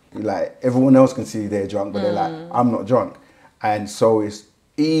drunk. Like, everyone else can see they're drunk, but they're like, I'm not drunk. And so it's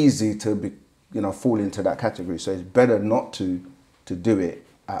easy to be, you know, fall into that category. So it's better not to do it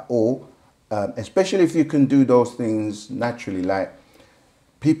at all, especially if you can do those things naturally. Like,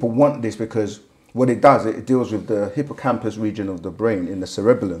 people want this because what it does, it deals with the hippocampus region of the brain in the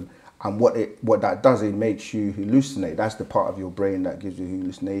cerebellum. And what that does, it makes you hallucinate. That's the part of your brain that gives you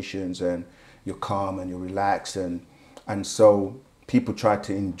hallucinations, and you're calm and you're relaxed. And so people try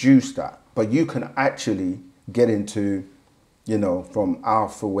to induce that. But you can actually get into, you know, from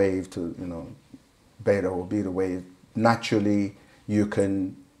alpha wave to, you know, beta or beta wave naturally. You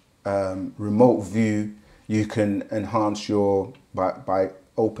can remote view. You can enhance your, by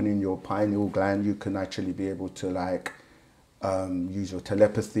opening your pineal gland, you can actually be able to, like, use your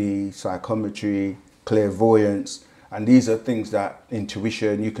telepathy, psychometry, clairvoyance. And these are things that,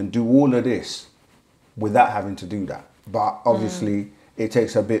 intuition, you can do all of this without having to do that. But obviously it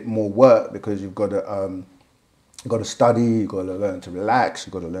takes a bit more work, because you've got to study, you've got to learn to relax,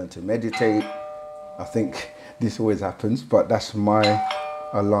 you've got to learn to meditate. I think this always happens, but that's my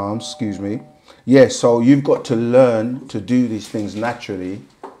alarm, excuse me. Yeah, so you've got to learn to do these things naturally,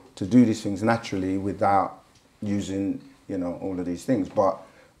 without using, you know, all of these things. But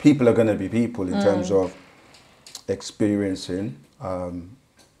people are going to be people in terms of experiencing.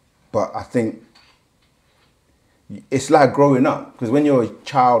 But I think it's like growing up, because when you're a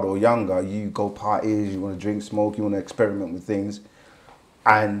child or younger, you go parties, you want to drink, smoke, you want to experiment with things,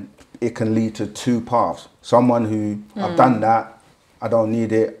 and it can lead to two paths. Someone who, I've done that, I don't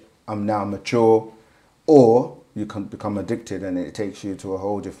need it, I'm now mature. Or you can become addicted, and it takes you to a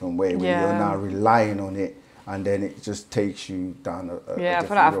whole different way where you're now relying on it, and then it just takes you down a I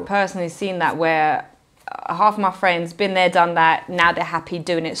feel like I've personally seen that, where half of my friends been there, done that, now they're happy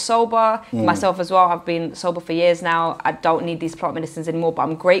doing it sober. Myself as well, I've been sober for years now. I don't need these plant medicines anymore, but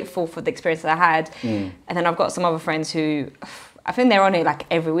I'm grateful for the experience that I had. And then I've got some other friends who, I think they're on it like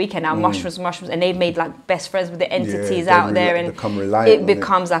every weekend now, mushrooms, and they've made like best friends with the entities out there, and it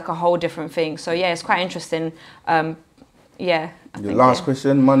becomes like a whole different thing. So yeah, it's quite interesting. Your last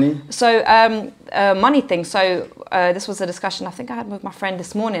question, money? So money thing. So this was a discussion I think I had with my friend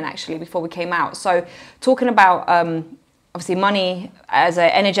this morning, actually, before we came out. So talking about obviously money as an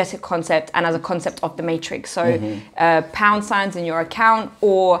energetic concept and as a concept of the matrix. So pound signs in your account,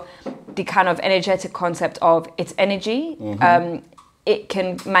 or the kind of energetic concept of its energy. It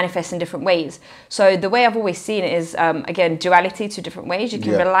can manifest in different ways. So the way I've always seen it is, again, duality, two different ways. You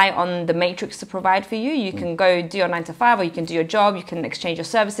can rely on the matrix to provide for you. You can go do your 9 to 5, or you can do your job. You can exchange your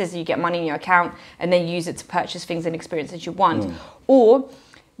services, you get money in your account, and then use it to purchase things and experiences you want. Or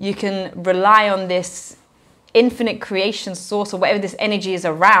you can rely on this infinite creation source, or whatever this energy is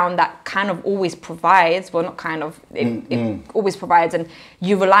around, that kind of always provides. Well, not kind of, it always provides, and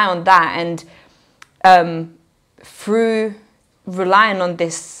you rely on that. And through relying on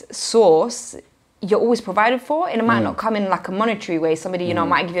this source, you're always provided for, and it might not come in like a monetary way. Somebody, you know,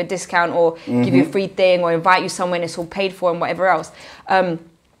 might give you a discount, or give you a free thing, or invite you somewhere and it's all paid for, and whatever else. So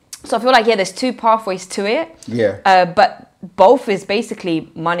I feel like, there's two pathways to it. But both is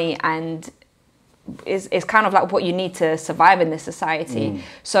basically money, and is kind of like what you need to survive in this society.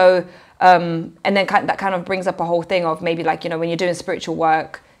 So and then that kind of brings up a whole thing of maybe, like, you know, when you're doing spiritual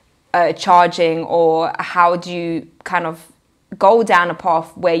work, charging, or how do you kind of go down a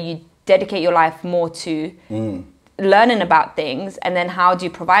path where you dedicate your life more to learning about things, and then how do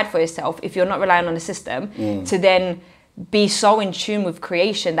you provide for yourself if you're not relying on the system to then be so in tune with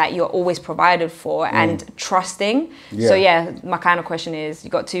creation that you're always provided for and trusting. So yeah, my kind of question is, you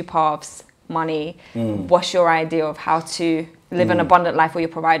got two paths, money. What's your idea of how to live an abundant life where you're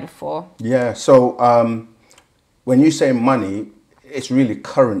provided for? Yeah, so when you say money, it's really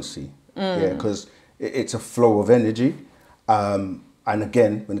currency, because it's a flow of energy. And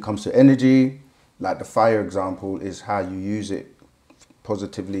again, when it comes to energy, like the fire example, is how you use it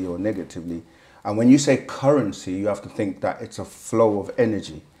positively or negatively. And when you say currency, you have to think that it's a flow of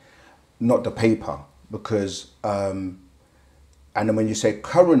energy, not the paper. Because, and then when you say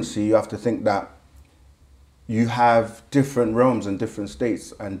currency, you have to think that you have different realms and different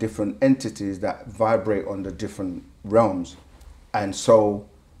states and different entities that vibrate on the different realms. And so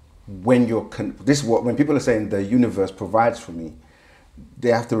when you're, when people are saying the universe provides for me, they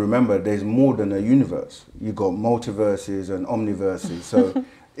have to remember there's more than a universe. You got multiverses and omniverses. So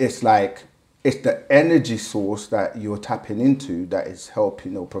it's like, it's the energy source that you're tapping into that is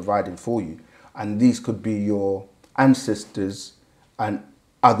helping or providing for you. And these could be your ancestors and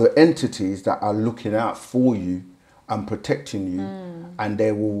other entities that are looking out for you and protecting you. And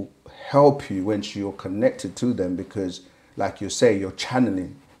they will help you once you're connected to them, because like you say, you're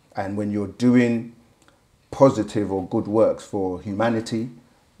channeling. And when you're doing positive or good works for humanity,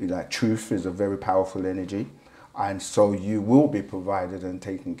 like truth is a very powerful energy, and so you will be provided and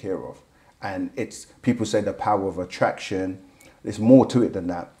taken care of. And it's, people say the power of attraction, there's more to it than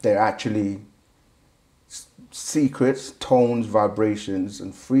that. They're actually secrets, tones, vibrations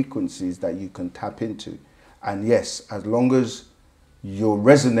and frequencies that you can tap into. And yes, as long as you're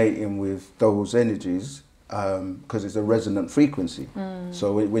resonating with those energies, because it's a resonant frequency.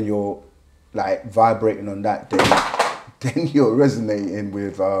 So when you're like vibrating on that, then you're resonating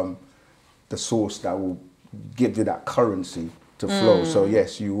with the source that will give you that currency to flow. So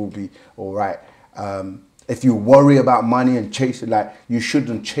yes, you will be all right. If you worry about money and chase it, like, you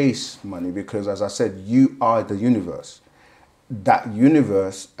shouldn't chase money, because as I said, you are the universe. That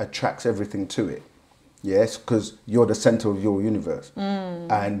universe attracts everything to it. Yes, because you're the center of your universe.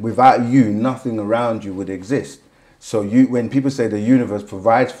 And without you, nothing around you would exist. So when people say the universe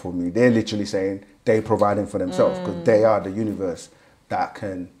provides for me, they're literally saying they're providing for themselves, because they are the universe that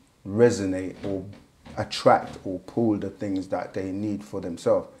can resonate or attract or pull the things that they need for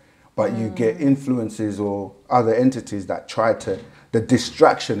themselves. But you get influences or other entities that try to, the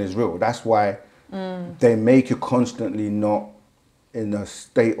distraction is real. That's why they make you constantly not in a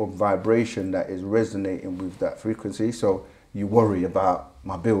state of vibration that is resonating with that frequency. So you worry about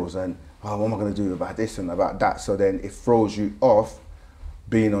my bills and, oh, what am I going to do about this and about that? So then it throws you off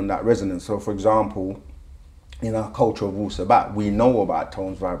being on that resonance. So for example, in our culture of Wu Sabat, we know about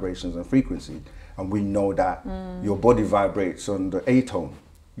tones, vibrations and frequencies. And we know that your body vibrates on the A tone,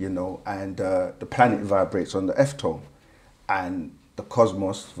 you know, and the planet vibrates on the F tone, and the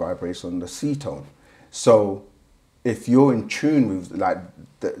cosmos vibrates on the C tone. So if you're in tune with, like,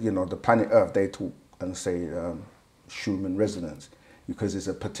 the planet Earth, they talk and say Schumann resonance, because it's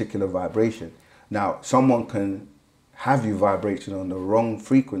a particular vibration. Now, someone can have you vibrating on the wrong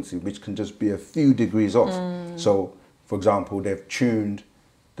frequency, which can just be a few degrees off. So, for example, they've tuned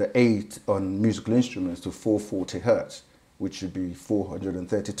the 8 on musical instruments to 440 hertz, which should be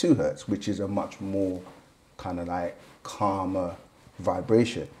 432 hertz, which is a much more kind of like calmer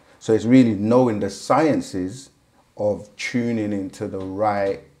vibration. So it's really knowing the sciences of tuning into the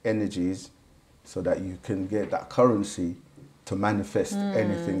right energies so that you can get that currency to manifest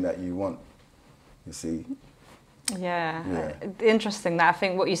anything that you want, you see. Yeah. Interesting that I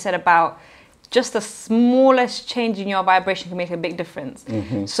think what you said about just the smallest change in your vibration can make a big difference.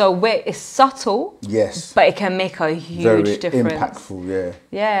 So where it's subtle, yes, but it can make a huge difference. Impactful,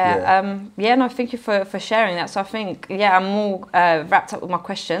 no, thank you for sharing that. So I think, I'm all wrapped up with my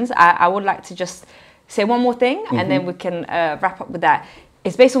questions. I would like to just say one more thing, and then we can wrap up with that.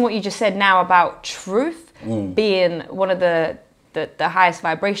 It's based on what you just said now about truth being one of the highest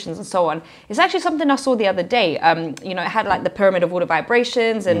vibrations and so on. It's actually something I saw the other day. You know, it had like the pyramid of all the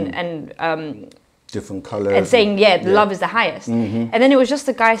vibrations and different colors. And saying, love is the highest. And then it was just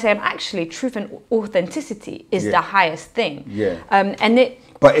a guy saying, actually, truth and authenticity is the highest thing.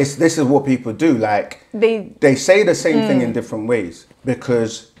 But this is what people do. Like, they say the same thing in different ways.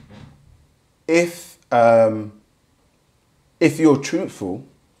 Because if you're truthful,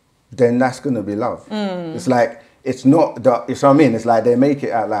 then that's going to be love. It's like, it's not that, you know what I mean? It's like they make it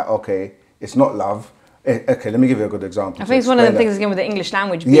out like, okay, it's not love. Okay, let me give you a good example. I think it's one of the things again with the English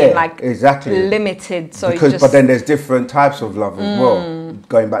language being limited. So but then there's different types of love as well.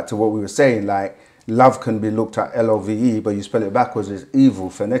 Going back to what we were saying, like love can be looked at L-O-V-E, but you spell it backwards as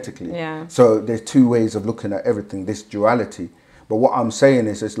evil phonetically. So there's two ways of looking at everything, this duality. But what I'm saying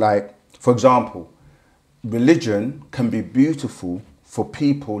is, it's like, for example, religion can be beautiful for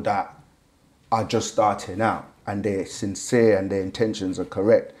people that are just starting out and they're sincere and their intentions are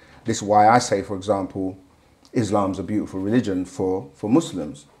correct. This is why I say, for example, Islam's a beautiful religion for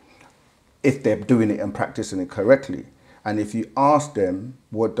Muslims, if they're doing it and practicing it correctly. And if you ask them,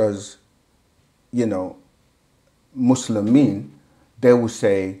 what does, Muslim mean? They will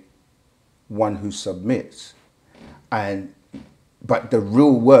say, one who submits. But the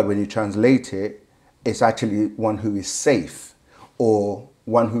real word, when you translate it, it's actually one who is safe, or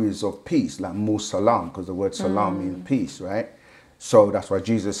one who is of peace, like Salam, because the word salam means peace, right? So that's why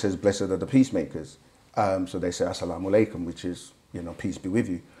Jesus says, blessed are the peacemakers. So they say, assalamu alaikum, which is, peace be with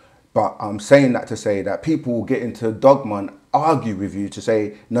you. But I'm saying that to say that people will get into dogma argue with you to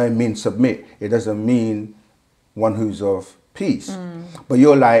say, no, it means submit. It doesn't mean one who's of peace. But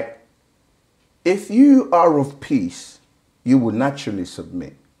you're like, if you are of peace, you will naturally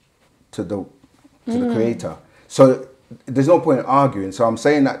submit to the Creator. So there's no point in arguing. So I'm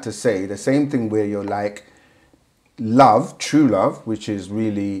saying that to say the same thing where you're like, love, true love, which is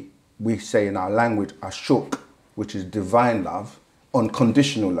really, we say in our language, ashuk, which is divine love,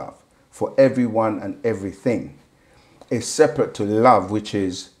 unconditional love for everyone and everything, is separate to love, which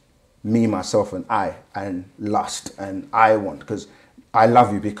is me, myself, and I, and lust, and I want, because I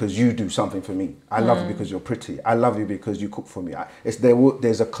love you because you do something for me. I love you because you're pretty. I love you because you cook for me.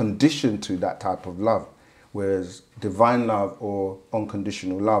 There's a condition to that type of love, whereas divine love or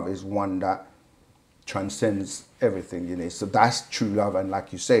unconditional love is one that transcends everything, you know. So that's true love, and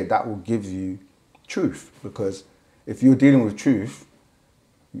like you say, that will give you truth, because if you're dealing with truth,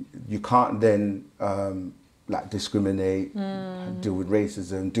 you can't then like discriminate, deal with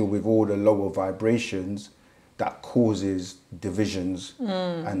racism, deal with all the lower vibrations that causes divisions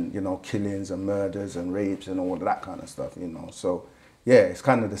and, you know, killings and murders and rapes and all of that kind of stuff, you know. So yeah, it's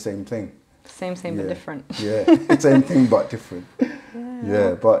kind of the same thing. Same but different. Yeah, same thing but different.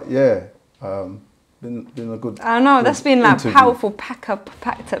 Yeah, but yeah, been a good. I know that's been like interview. Powerful, packed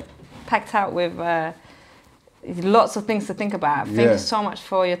out with lots of things to think about. Thank you so much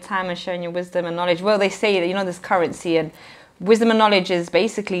for your time and sharing your wisdom and knowledge. Well, they say that, you know, there's currency, and wisdom and knowledge is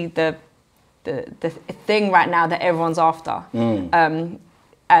basically the thing right now that everyone's after. And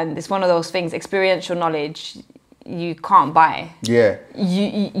it's one of those things. Experiential knowledge you can't buy. Yeah.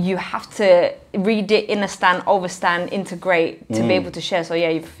 You have to read it, understand, overstand, integrate to be able to share. So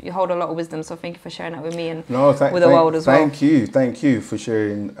yeah, you hold a lot of wisdom. So thank you for sharing that with me and with the world as well. Thank you for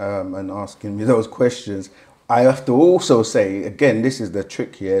sharing and asking me those questions. I have to also say, again, this is the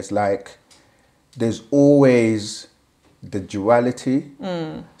trick here. It's like there's always the duality.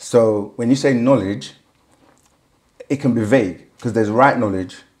 So when you say knowledge, it can be vague because there's right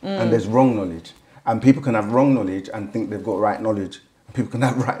knowledge and there's wrong knowledge. And people can have wrong knowledge and think they've got right knowledge. People can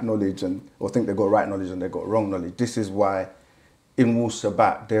have right knowledge or think they've got right knowledge and they've got wrong knowledge. This is why in Wu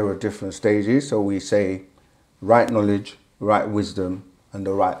Sabat there are different stages. So we say right knowledge, right wisdom, and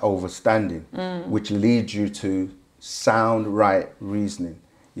the right overstanding, which leads you to sound right reasoning.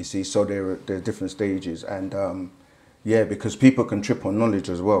 You see, so there are different stages. And yeah, because people can trip on knowledge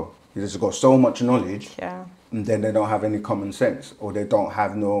as well. You just got so much knowledge, and then they don't have any common sense, or they don't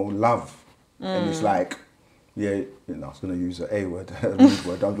have no love. And it's like, yeah, you know, I was going to use a word, a rude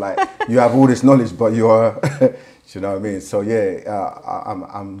word. I'm like, you have all this knowledge, but you are, you know what I mean? So yeah,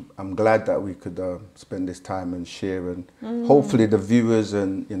 I'm glad that we could spend this time and share, and hopefully the viewers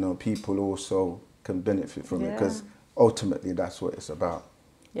and, you know, people also can benefit from it, because ultimately that's what it's about.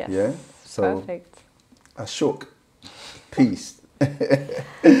 Yes. Yeah. So perfect. Ashok, peace.